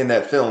made in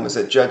that film, is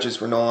that judges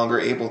were no longer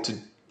able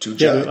to to Yeah,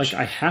 judge. like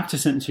I have to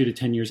sentence you to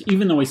 10 years,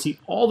 even though I see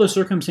all the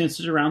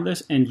circumstances around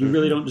this and you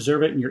really don't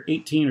deserve it and you're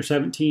 18 or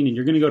 17 and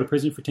you're going to go to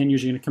prison for 10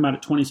 years, you're going to come out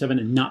at 27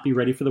 and not be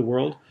ready for the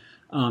world.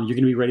 You're going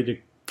to be ready to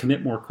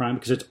commit more crime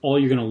because it's all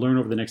you're going to learn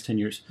over the next 10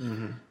 years.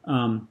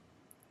 There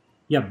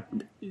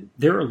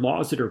are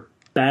laws that are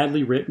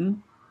badly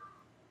written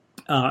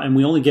and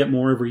we only get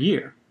more every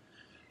year.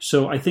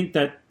 So I think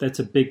that's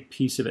a big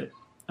piece of it.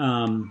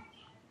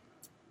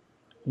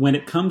 When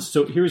it comes,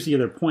 so here's the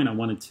other point I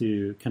wanted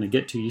to kind of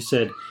get to. You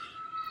said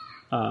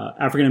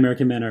African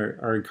American men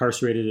are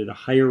incarcerated at a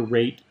higher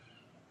rate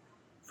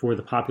for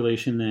the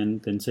population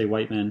than say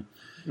white men,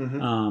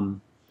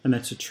 and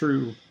that's a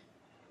true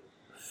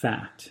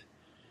fact.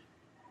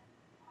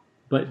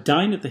 But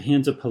dying at the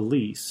hands of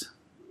police,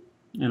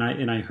 and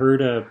I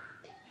heard a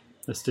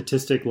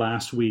statistic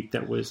last week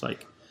that was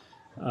like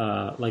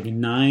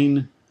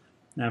 9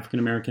 African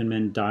American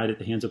men died at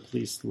the hands of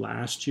police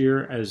last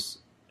year as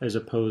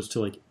opposed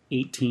to like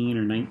 18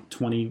 or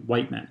 20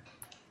 white men.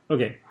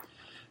 Okay,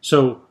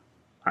 so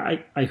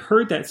I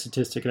heard that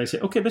statistic and I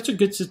said, okay, that's a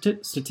good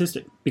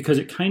statistic because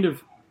it kind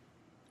of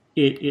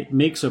it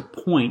makes a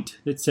point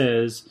that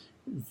says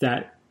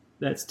that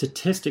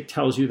statistic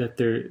tells you that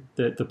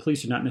the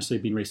police are not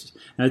necessarily being racist.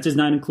 Now, it does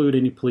not include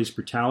any police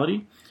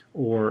brutality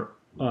or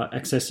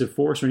excessive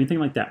force or anything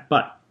like that,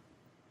 but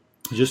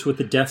just with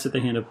the deaths at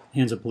the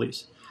hands of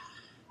police.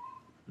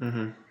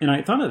 And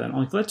I thought of that. I'm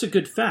like, well, that's a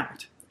good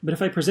fact. But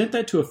if I present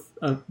that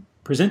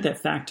present that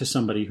fact to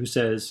somebody who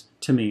says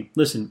to me,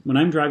 listen, when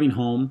I'm driving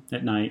home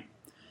at night,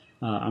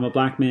 I'm a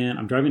black man,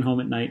 I'm driving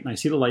home at night, and I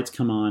see the lights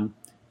come on,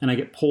 and I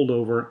get pulled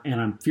over, and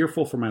I'm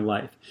fearful for my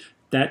life.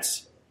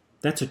 That's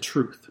a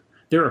truth.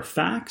 There are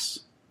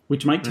facts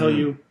which might tell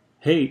you,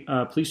 hey,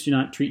 police do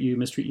not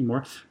mistreat you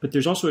more. But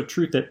there's also a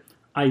truth that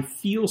I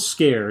feel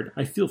scared,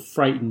 I feel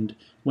frightened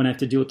when I have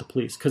to deal with the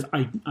police because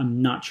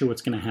I'm not sure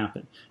what's going to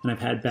happen. And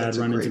I've had bad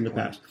run-ins in the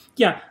past.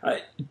 Yeah,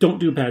 don't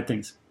do bad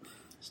things.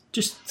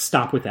 Just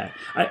stop with that.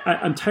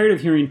 I'm tired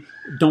of hearing,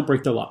 don't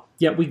break the law.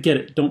 Yeah, we get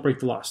it. Don't break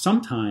the law.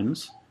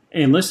 Sometimes,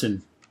 and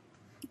listen,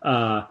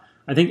 I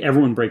think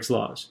everyone breaks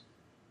laws.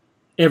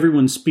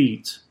 Everyone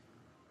speeds.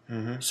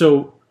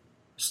 So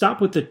stop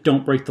with the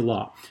don't break the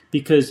law.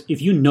 Because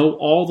if you know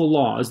all the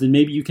laws, then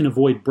maybe you can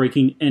avoid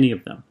breaking any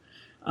of them.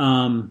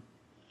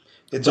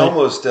 It's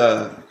almost...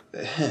 but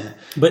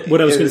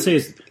what I was going to say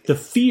is the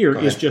fear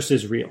is just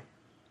as real.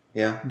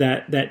 Yeah.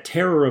 That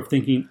terror of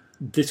thinking,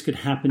 this could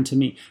happen to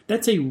me.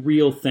 That's a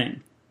real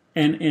thing.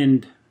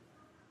 And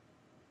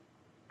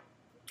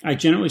I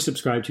generally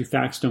subscribe to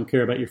facts don't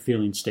care about your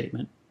feelings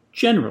statement.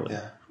 Generally.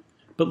 Yeah.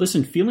 But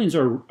listen, feelings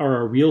are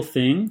a real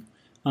thing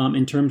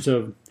in terms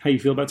of how you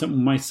feel about something.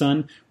 When my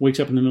son wakes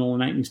up in the middle of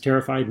the night and he's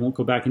terrified and won't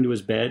go back into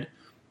his bed,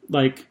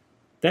 like,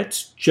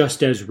 that's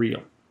just as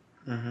real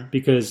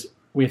because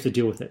we have to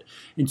deal with it.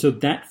 And so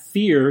that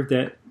fear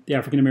that the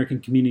African American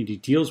community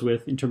deals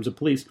with in terms of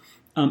police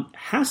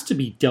has to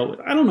be dealt with.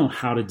 I don't know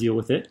how to deal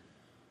with it,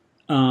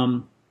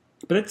 but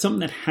it's something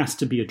that has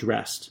to be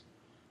addressed.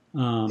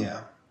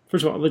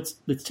 First of all,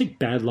 let's take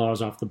bad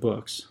laws off the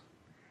books,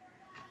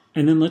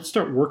 and then let's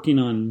start working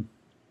on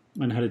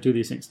how to do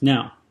these things.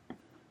 Now,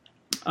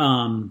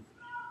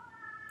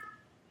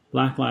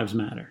 Black Lives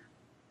Matter.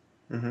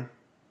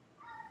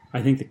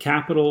 I think the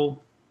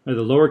capital or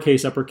the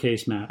lowercase,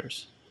 uppercase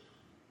matters.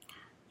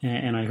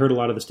 And I heard a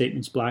lot of the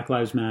statements, Black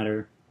Lives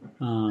Matter.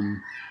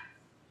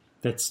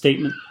 That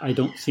statement, I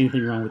don't see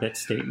anything wrong with that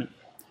statement.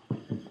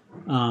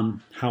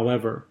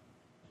 However,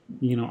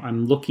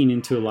 I'm looking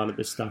into a lot of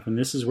this stuff, and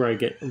this is where I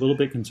get a little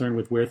bit concerned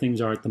with where things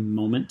are at the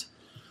moment,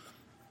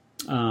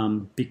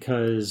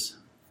 because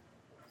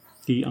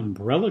the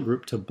umbrella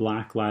group to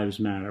Black Lives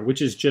Matter,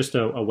 which is just a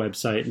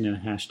website and a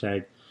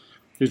hashtag,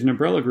 there's an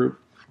umbrella group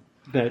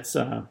that's,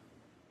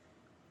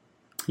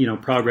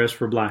 Progress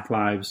for Black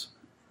Lives.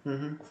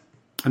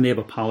 And they have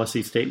a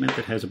policy statement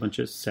that has a bunch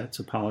of sets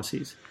of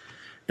policies.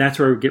 That's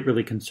where I get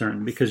really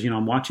concerned because,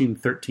 I'm watching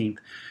 13th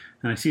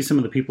and I see some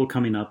of the people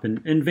coming up.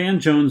 And Van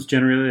Jones,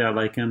 generally, I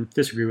like him,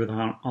 disagree with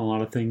on a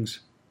lot of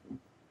things.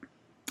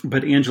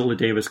 But Angela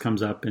Davis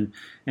comes up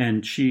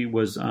and she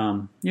was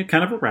kind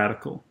of a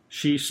radical.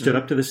 She stood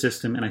up to the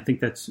system, and I think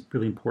that's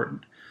really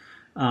important.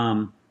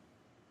 But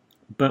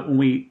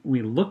when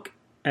we look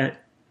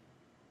at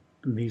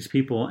these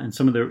people and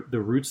some of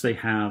the roots they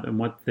have and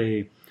what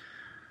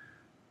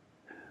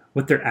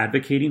they're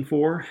advocating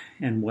for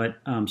and what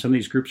some of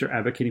these groups are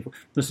advocating for.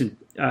 Listen,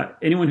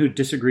 anyone who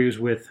disagrees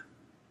with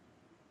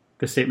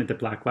the statement that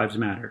Black Lives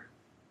Matter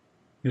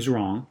is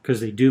wrong because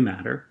they do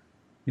matter.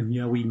 And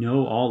we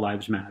know all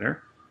lives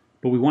matter,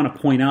 but we want to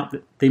point out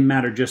that they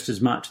matter just as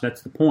much.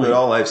 That's the point. But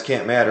all lives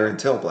can't matter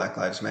until Black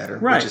Lives Matter,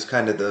 right. Which is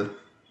kind of the...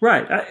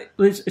 Right. I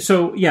was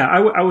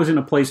in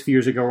a place a few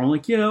years ago where I'm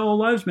like, all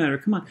lives matter.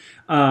 Come on.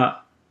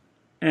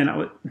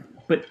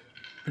 But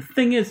the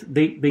thing is,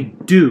 they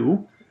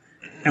do,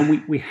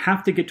 and we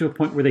have to get to a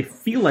point where they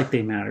feel like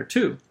they matter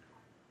too.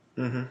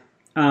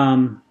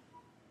 Now,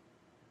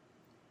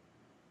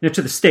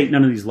 to the state,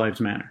 none of these lives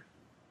matter.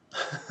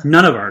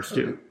 None of ours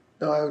do.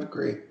 No, I would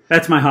agree.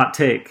 That's my hot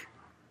take.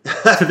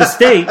 To the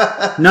state,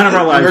 none of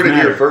our lives You heard it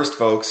matter. here first,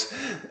 folks.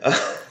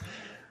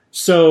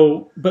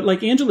 So, but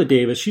like Angela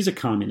Davis, she's a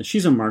communist.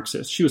 She's a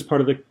Marxist. She was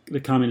part of the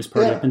Communist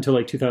Party up until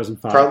like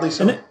 2005. Proudly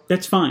so. And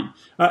that's fine.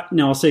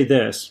 Now, I'll say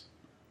this.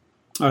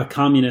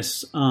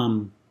 Communists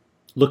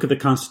look at the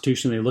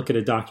Constitution. They look at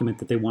a document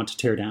that they want to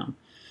tear down.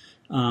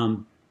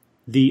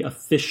 The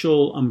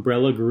official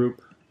umbrella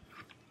group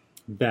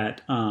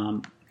that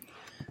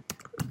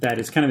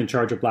is kind of in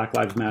charge of Black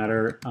Lives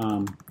Matter,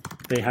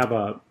 they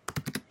have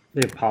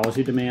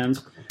policy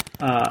demands.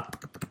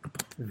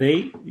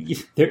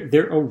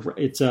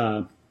 It's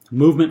a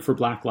movement for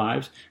Black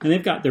Lives, and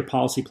they've got their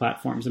policy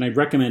platforms. And I'd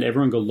recommend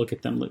everyone go look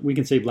at them. We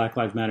can say Black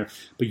Lives Matter,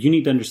 but you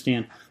need to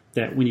understand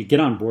that when you get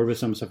on board with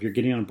some stuff, you're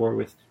getting on board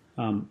with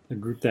a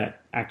group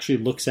that actually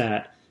looks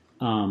at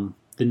the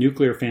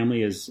nuclear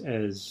family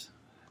as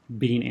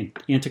being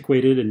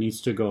antiquated and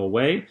needs to go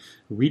away.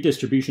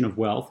 Redistribution of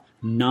wealth,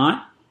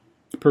 not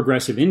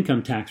progressive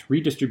income tax.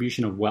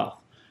 Redistribution of wealth.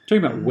 I'm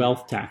talking about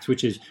wealth tax,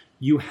 which is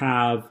you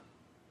have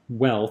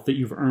wealth that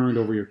you've earned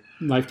over your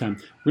lifetime.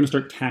 We're going to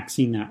start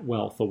taxing that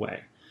wealth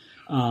away.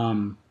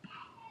 Like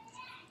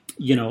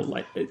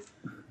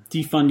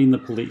defunding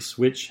the police,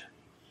 which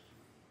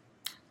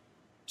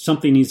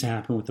something needs to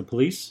happen with the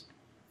police.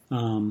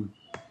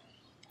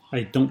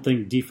 I don't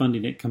think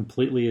defunding it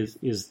completely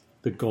is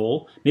the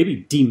goal.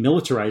 Maybe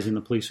demilitarizing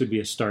the police would be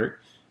a start.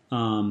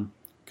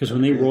 Because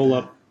when they roll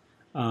up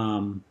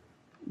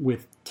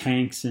with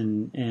tanks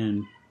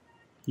and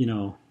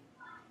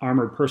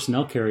armored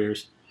personnel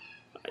carriers,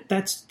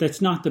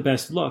 that's not the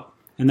best look,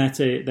 and that's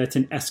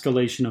an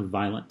escalation of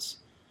violence.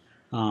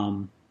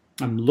 I'm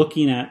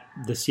looking at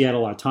the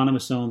Seattle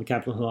Autonomous Zone, the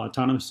Capitol Hill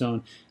Autonomous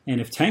Zone, and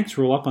if tanks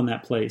roll up on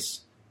that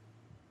place,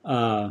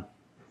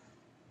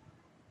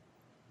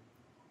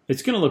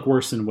 it's going to look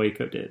worse than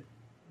Waco did.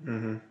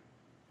 Mm-hmm.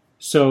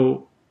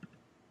 So,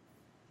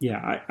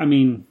 yeah, I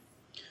mean,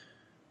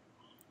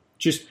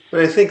 just.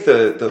 But I think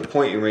the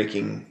point you're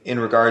making in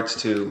regards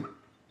to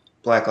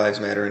Black Lives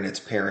Matter and its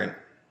parent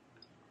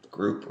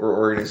group or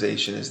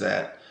organization is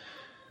that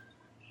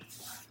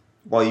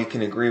while you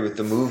can agree with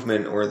the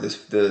movement or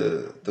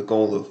the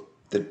goal of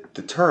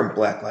the term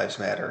Black Lives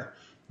Matter,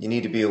 you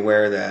need to be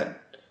aware that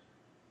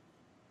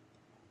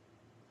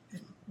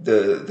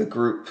the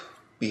group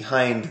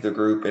behind the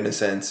group, in a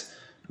sense,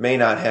 may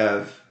not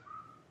have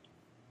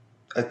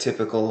a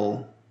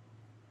typical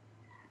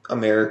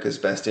America's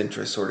best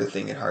interest sort of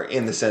thing at heart,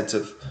 in the sense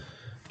of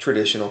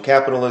traditional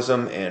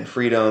capitalism and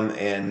freedom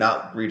and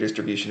not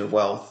redistribution of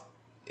wealth.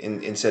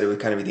 Instead, it would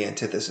kind of be the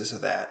antithesis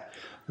of that.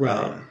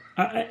 Right.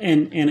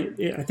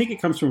 I think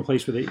it comes from a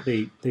place where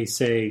they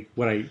say,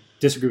 what I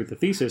disagree with the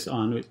thesis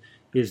on,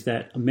 is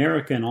that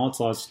America and all its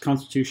laws,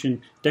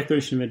 Constitution,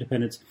 Declaration of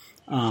Independence,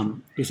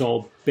 is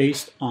all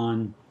based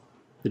on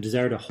the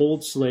desire to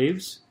hold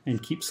slaves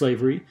and keep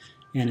slavery,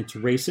 and it's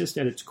racist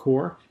at its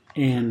core,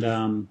 and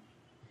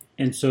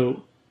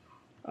so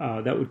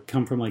that would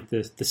come from like the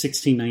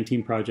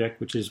 1619 Project,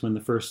 which is when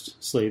the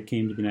first slave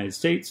came to the United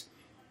States.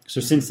 So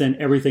since then,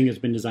 everything has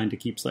been designed to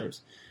keep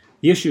slaves.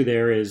 The issue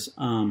there is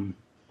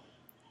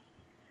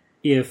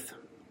if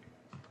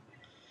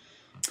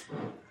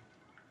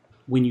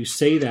when you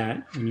say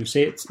that, and you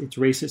say it's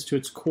racist to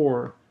its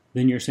core,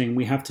 then you're saying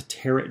we have to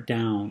tear it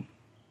down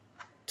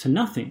to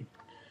nothing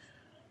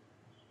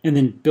and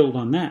then build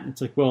on that.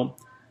 It's like, well,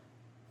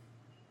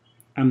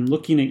 I'm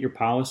looking at your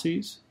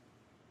policies.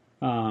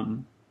 We're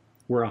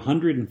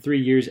 103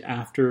 years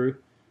after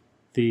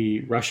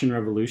the Russian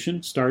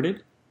Revolution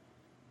started,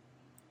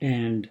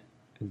 and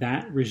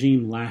that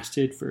regime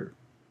lasted for,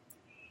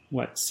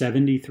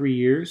 73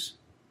 years?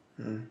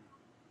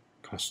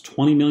 Cost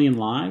 20 million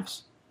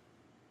lives?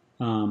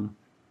 When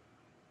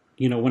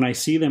I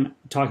see them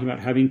talking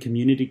about having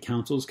community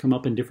councils come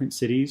up in different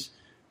cities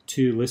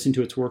to listen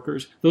to its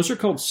workers, those are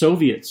called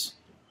Soviets.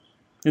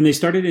 And they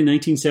started in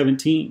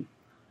 1917.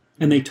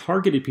 And they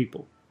targeted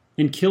people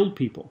and killed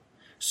people.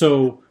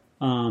 So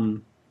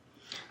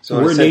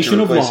we're a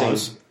nation of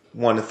laws.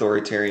 One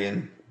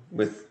authoritarian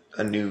with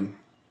a new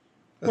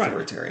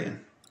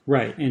authoritarian.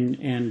 Right.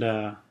 And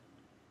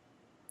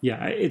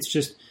it's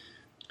just,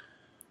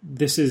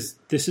 this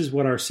is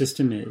what our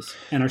system is.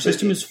 And our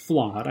system is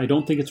flawed. I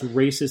don't think it's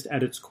racist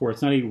at its core.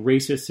 It's not a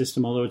racist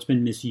system, although it's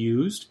been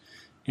misused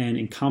and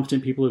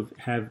incompetent people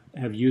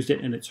have used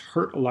it, and it's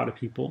hurt a lot of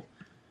people.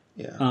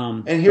 Yeah.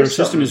 And our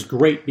system is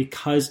great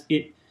because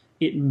it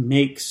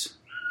makes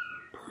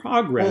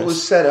progress. Well, it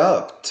was set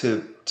up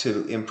to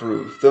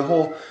improve.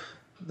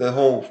 The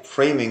whole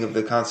framing of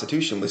the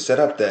Constitution was set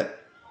up that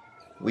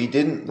we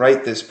didn't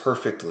write this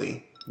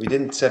perfectly. We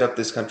didn't set up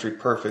this country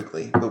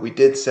perfectly, but we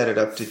did set it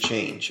up to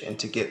change and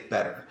to get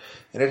better.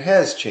 And it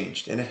has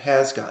changed, and it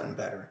has gotten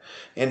better.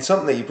 And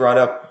something that you brought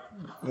up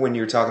when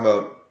you were talking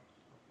about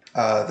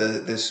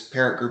this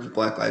parent group of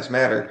Black Lives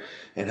Matter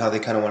and how they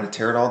kind of want to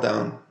tear it all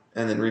down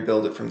and then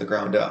rebuild it from the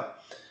ground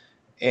up.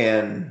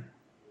 And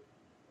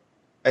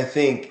I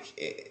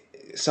think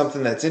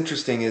something that's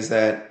interesting is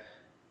that,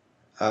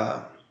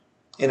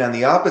 and on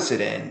the opposite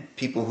end,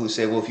 people who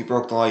say, well, if you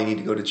broke the law, you need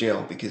to go to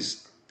jail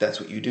because that's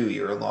what you do.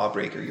 You're a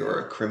lawbreaker. You're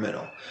a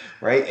criminal,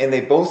 right? And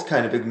they both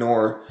kind of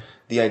ignore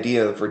the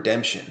idea of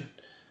redemption.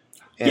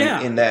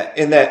 And in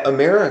that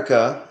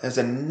America as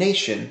a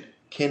nation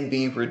can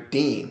be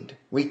redeemed.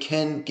 We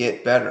can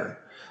get better.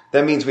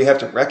 That means we have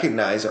to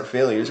recognize our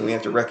failures and we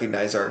have to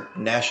recognize our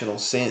national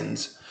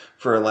sins,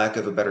 for a lack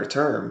of a better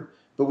term.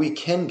 But we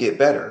can get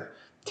better.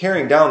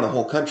 Tearing down the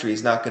whole country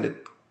is not going to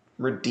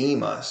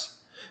redeem us.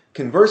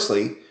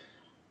 Conversely,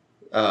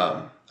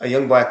 a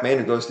young black man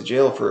who goes to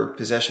jail for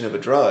possession of a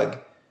drug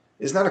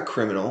is not a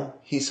criminal.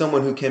 He's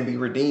someone who can be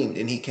redeemed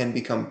and he can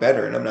become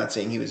better. And I'm not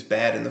saying he was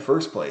bad in the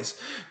first place,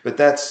 but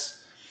that's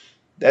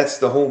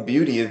the whole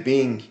beauty of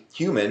being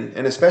human,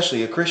 and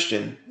especially a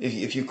Christian.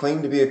 If you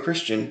claim to be a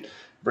Christian,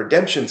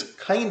 redemption's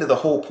kind of the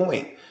whole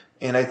point.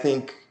 And I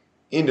think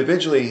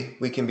individually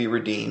we can be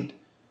redeemed,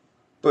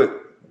 but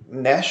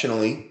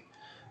nationally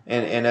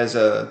and as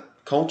a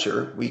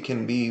culture, we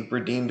can be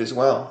redeemed as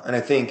well. And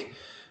I think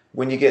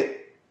when you get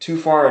too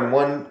far in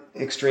one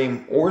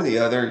extreme or the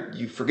other,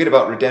 you forget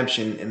about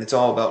redemption and it's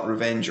all about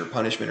revenge or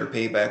punishment or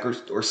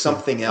payback or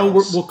something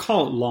else. We'll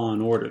call it law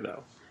and order,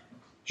 though.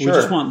 Sure. We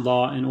just want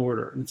law and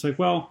order. And it's like,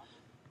 well,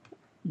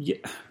 yeah,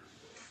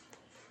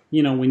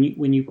 when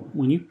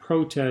you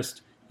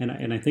protest,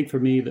 and I think for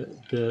me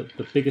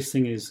the biggest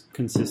thing is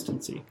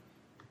consistency.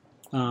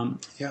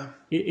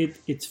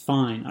 It's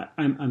fine.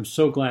 I'm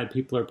so glad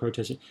people are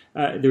protesting.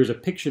 There was a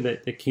picture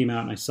that came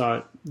out, and I saw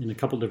it in a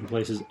couple different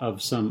places,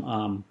 of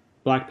some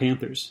Black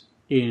Panthers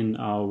in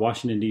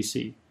Washington,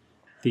 D.C.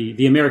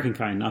 The American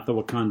kind, not the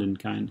Wakandan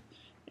kind.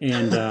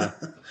 And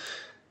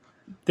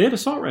they had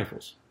assault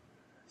rifles.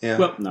 Yeah.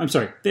 Well, I'm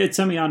sorry. They had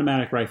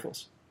semi-automatic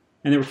rifles.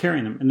 And they were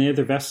carrying them. And they had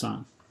their vests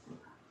on.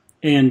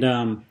 And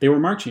they were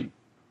marching.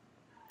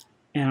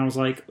 And I was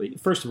like,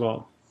 first of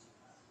all,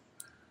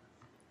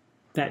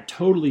 that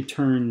totally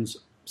turns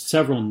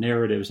several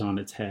narratives on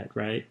its head,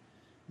 right?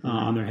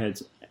 On their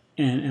heads.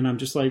 And I'm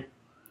just like,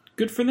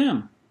 good for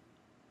them.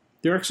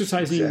 They're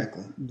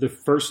exercising the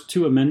first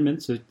two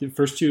amendments, the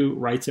first two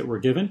rights that were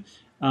given.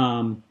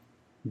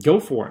 Go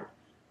for it.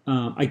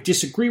 I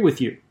disagree with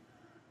you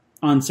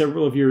on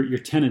several of your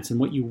tenets and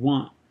what you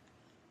want.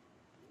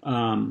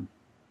 When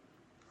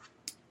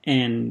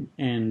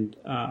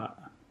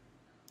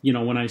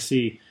I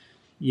see,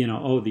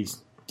 these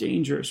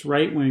dangerous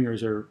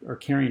right-wingers are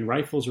carrying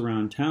rifles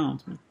around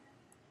towns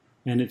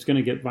and it's going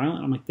to get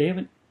violent. I'm like, they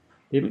haven't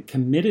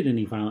committed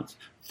any violence.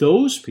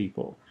 Those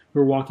people who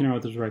are walking around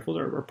with those rifles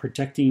are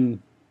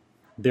protecting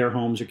their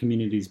homes or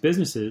communities,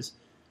 businesses.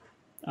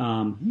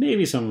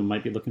 Maybe some of them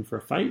might be looking for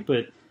a fight,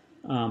 but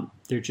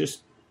they're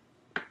just,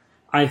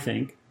 I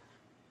think,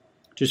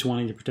 just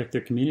wanting to protect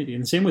their community.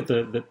 And the same with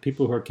the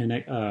people who are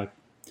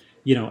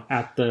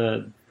at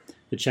the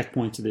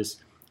checkpoints of this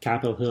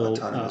Capitol Hill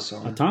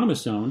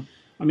autonomous zone.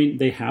 I mean,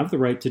 they have the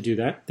right to do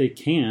that. They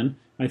can.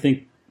 I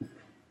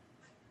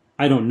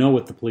don't know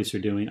what the police are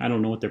doing. I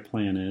don't know what their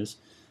plan is.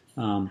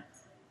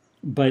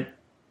 But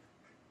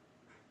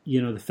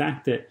the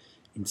fact that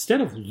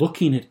instead of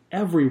looking at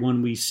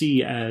everyone we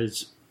see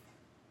as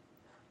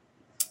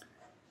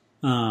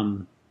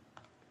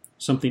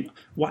something,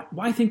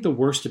 why think the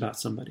worst about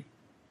somebody?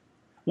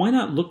 Why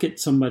not look at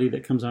somebody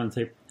that comes on and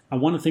say, I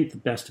want to think the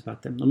best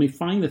about them. Let me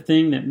find the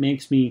thing that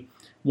makes me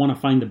want to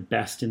find the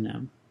best in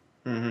them.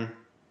 Mm-hmm.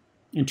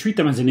 And treat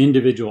them as an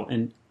individual.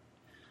 And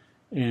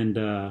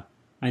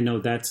I know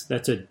that's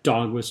a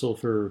dog whistle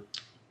for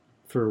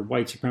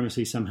white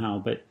supremacy somehow,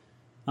 but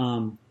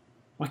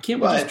why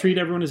can't we just treat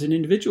everyone as an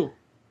individual?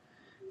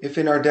 If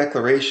in our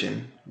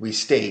declaration we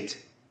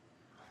state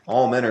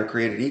all men are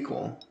created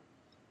equal,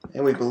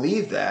 and we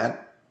believe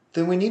that,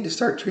 then we need to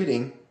start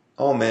treating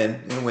all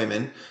men and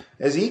women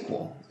as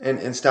equal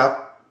and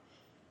stop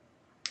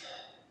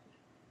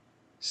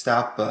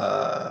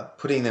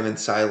putting them in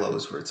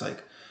silos where it's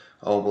like,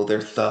 oh, well,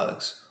 they're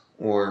thugs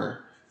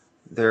or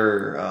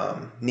they're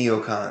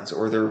neocons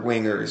or they're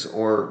wingers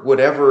or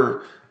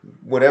whatever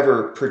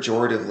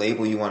pejorative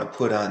label you want to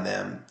put on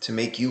them to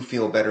make you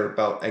feel better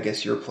about, I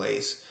guess, your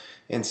place,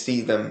 and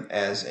see them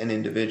as an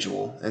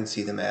individual and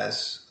see them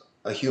as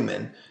a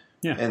human.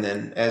 Yeah. And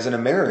then as an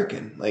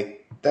American,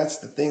 like, that's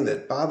the thing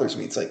that bothers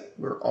me. It's like,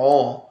 we're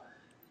all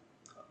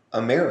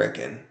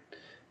American,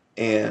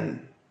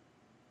 and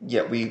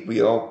yet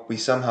we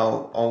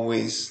somehow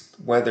always,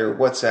 whether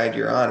what side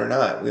you're on or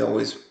not, we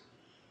always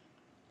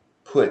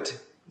put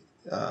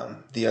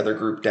the other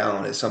group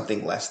down as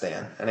something less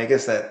than. And I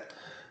guess that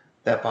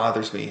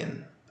bothers me,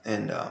 and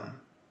I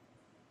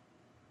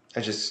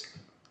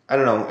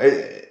don't know.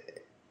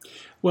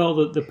 Well,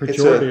 the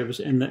pejoratives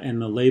and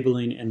the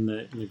labeling and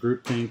the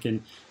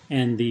groupthink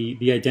and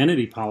the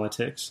identity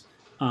politics,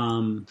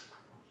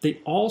 they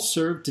all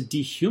serve to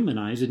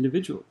dehumanize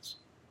individuals.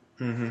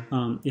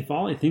 Mm-hmm. If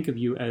all I think of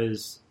you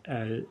as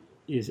an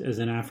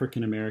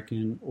African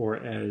American, or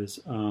as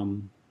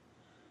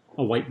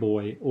a white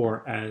boy,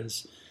 or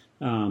as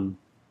a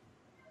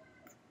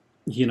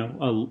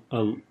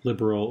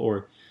liberal,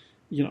 or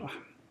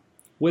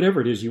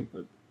whatever it is,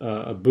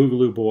 a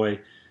boogaloo boy.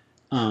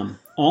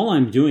 All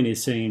I'm doing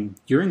is saying,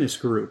 you're in this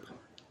group,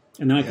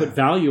 And then I put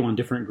value on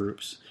different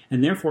groups.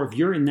 And therefore, if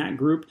you're in that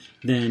group,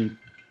 then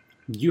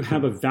you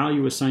have a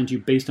value assigned to you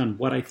based on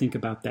what I think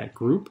about that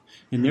group.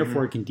 And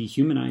therefore, it can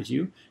dehumanize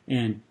you.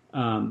 And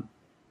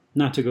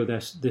not to go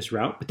this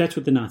route, but that's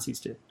what the Nazis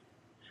did.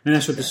 And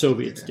that's what the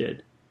Soviets did.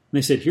 And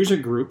they said, here's a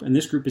group, and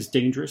this group is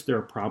dangerous. They're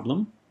a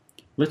problem.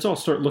 Let's all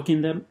start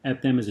looking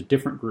at them as a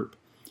different group.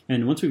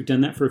 And once we've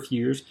done that for a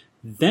few years,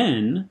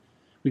 then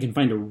we can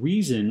find a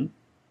reason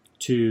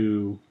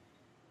to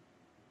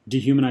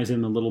dehumanize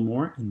them a little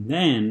more. And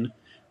then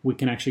we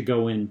can actually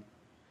go in.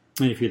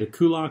 And if you're the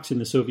kulaks in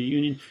the Soviet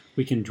Union,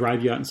 we can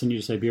drive you out and send you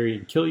to Siberia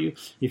and kill you.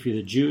 If you're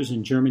the Jews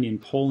in Germany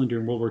and Poland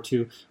during World War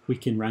II, we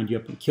can round you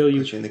up and kill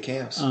you. Put you in the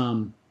camps.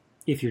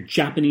 If you're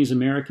Japanese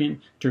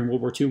American during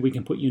World War II, we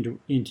can put you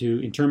into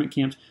internment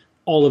camps.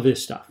 All of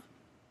this stuff.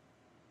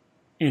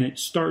 And it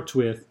starts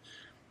with,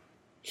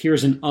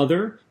 here's an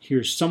other,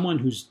 here's someone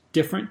who's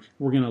different.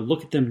 We're going to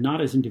look at them not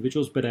as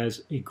individuals, but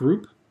as a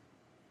group.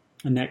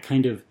 And that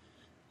kind of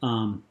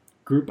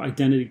group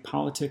identity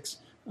politics,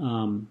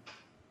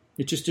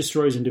 it just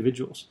destroys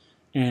individuals.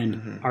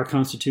 And our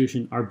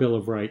Constitution, our Bill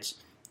of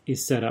Rights,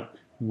 is set up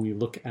when we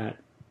look at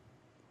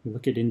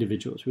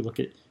individuals. We look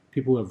at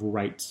people who have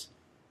rights.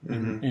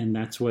 And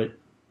that's what,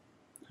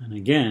 and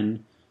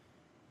again,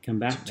 come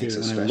back to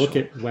when I look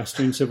at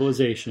Western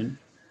civilization,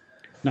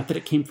 not that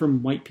it came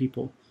from white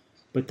people,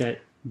 but that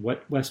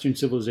what Western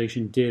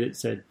civilization did, it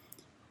said,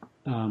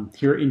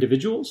 here are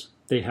individuals,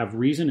 they have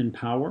reason and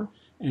power,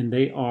 and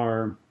they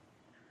are,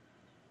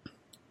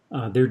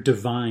 they're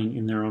divine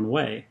in their own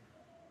way.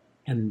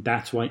 And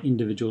that's why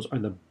individuals are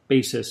the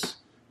basis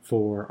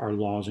for our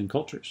laws and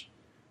cultures.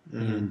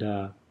 And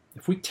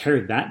if we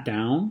tear that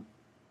down,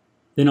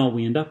 then all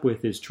we end up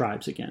with is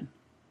tribes again.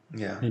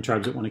 Yeah. And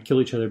tribes that want to kill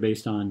each other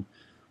based on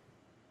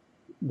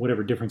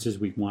whatever differences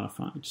we want to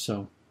find.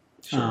 So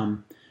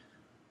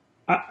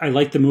I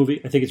like the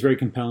movie. I think it's very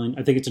compelling.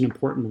 I think it's an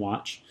important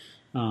watch.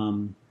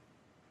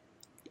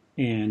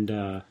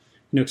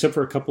 Except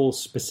for a couple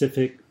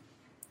specific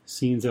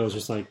scenes, I was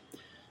just like,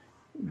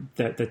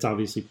 that's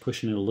obviously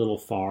pushing it a little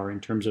far in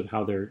terms of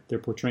how they're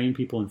portraying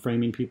people and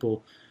framing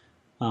people.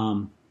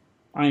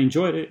 I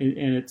enjoyed it,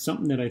 and it's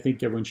something that I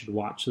think everyone should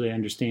watch so they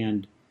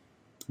understand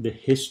the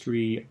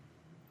history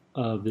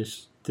of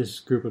this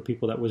group of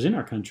people that was in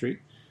our country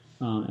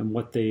and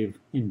what they've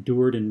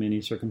endured in many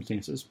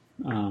circumstances.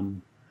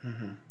 So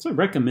I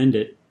recommend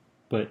it,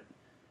 but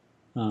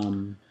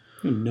read.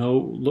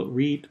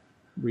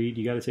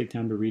 You got to take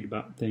time to read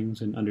about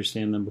things and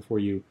understand them before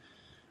you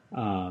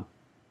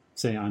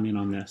say I'm in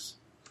on this.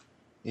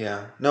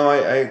 Yeah, no,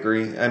 I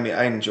agree. I mean,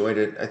 I enjoyed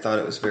it. I thought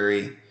it was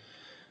very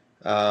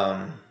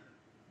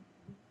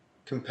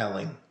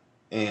compelling,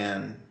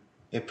 and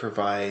it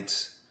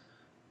provides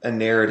a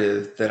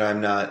narrative that I'm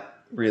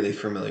not really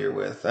familiar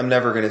with. I'm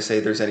never going to say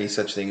there's any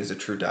such thing as a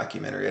true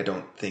documentary. I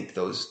don't think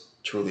those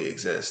truly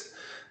exist.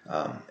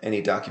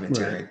 Any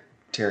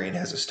documentarian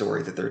has a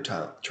story that they're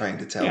trying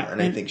to tell,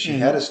 and I think she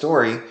had a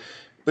story,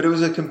 but it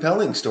was a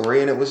compelling story,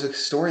 and it was a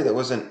story that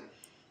wasn't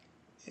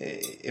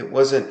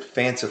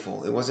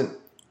fanciful. It wasn't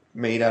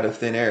made out of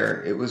thin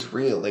air. It was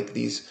real. Like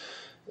these,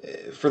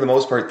 for the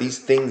most part, these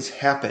things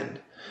happened.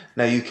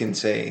 Now you can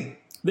say,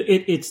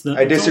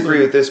 I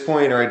disagree with this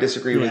point, or I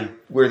disagree with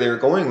where they're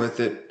going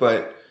with it,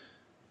 but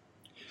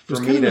for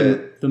me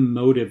the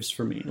motives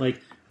for me,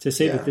 like to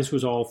say that this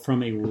was all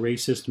from a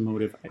racist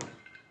motive,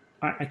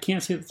 I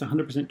can't say that's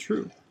 100%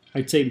 true.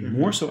 I'd say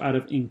more so out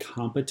of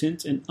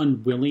incompetence and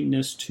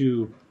unwillingness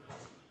to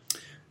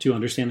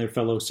understand their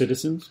fellow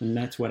citizens, and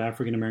that's what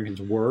African Americans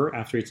were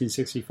after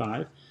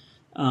 1865.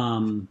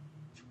 And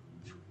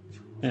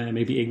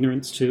maybe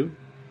ignorance too,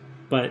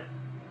 but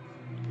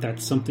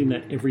that's something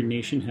that every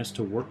nation has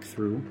to work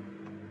through.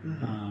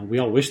 We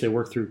all wish they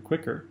worked through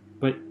quicker,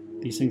 but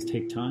these things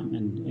take time,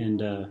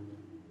 and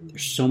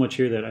there's so much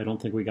here that I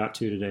don't think we got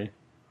to today.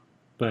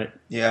 But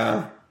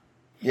yeah,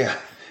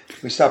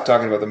 we stopped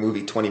talking about the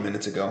movie 20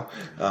 minutes ago,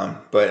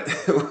 but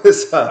it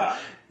was. I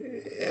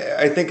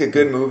think a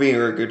good movie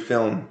or a good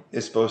film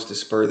is supposed to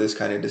spur this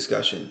kind of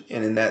discussion,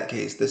 and in that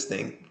case, this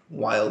thing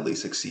wildly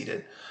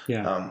succeeded.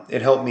 Yeah,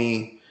 it helped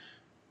me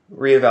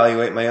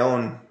reevaluate my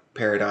own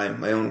paradigm,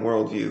 my own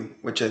worldview,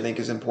 which I think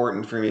is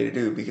important for me to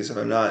do, because if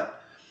I'm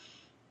not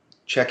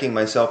checking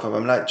myself, if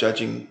I'm not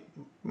judging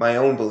my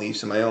own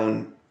beliefs and my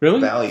own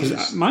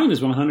values. Mine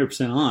is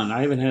 100% on.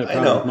 I haven't had a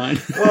problem with mine.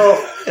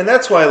 Well, and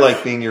that's why I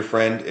like being your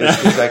friend, is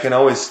because I can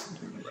always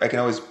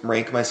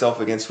rank myself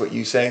against what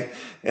you say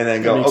and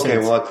then go, okay,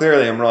 well,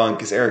 clearly I'm wrong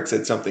because Eric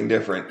said something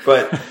different.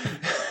 But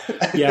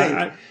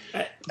I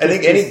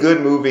think any good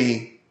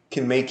movie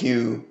can make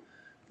you,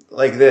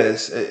 like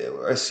this,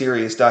 a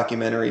serious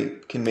documentary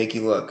can make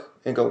you look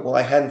and go, well,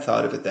 I hadn't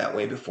thought of it that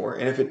way before.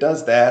 And if it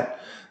does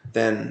that,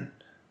 then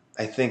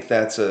I think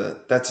that's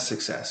a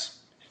success.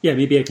 Yeah,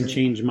 maybe I can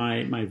change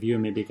my view,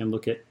 and maybe I can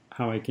look at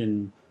how I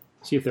can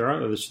see if there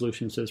are other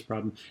solutions to this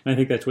problem. And I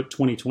think that's what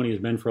 2020 has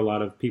been for a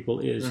lot of people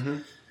is,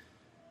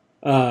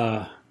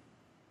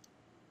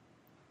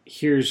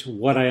 here's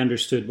what I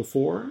understood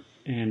before,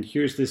 and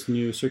here's this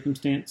new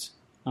circumstance.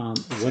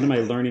 What am I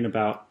learning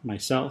about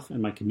myself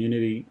and my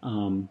community?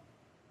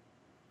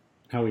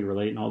 How we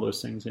relate and all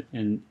those things.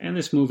 And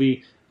this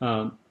movie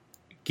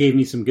gave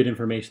me some good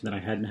information that I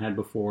hadn't had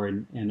before.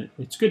 And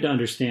it's good to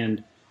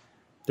understand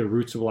the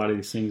roots of a lot of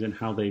these things and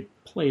how they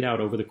played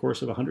out over the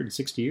course of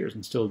 160 years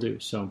and still do.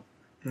 So,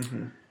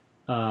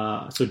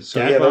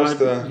 Dad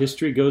Bod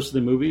History Goes to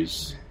the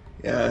Movies.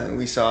 Yeah,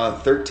 we saw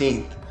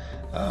 13th.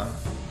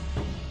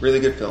 Really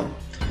good film.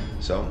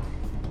 So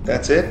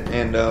that's it,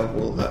 and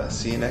we'll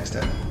see you next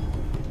time.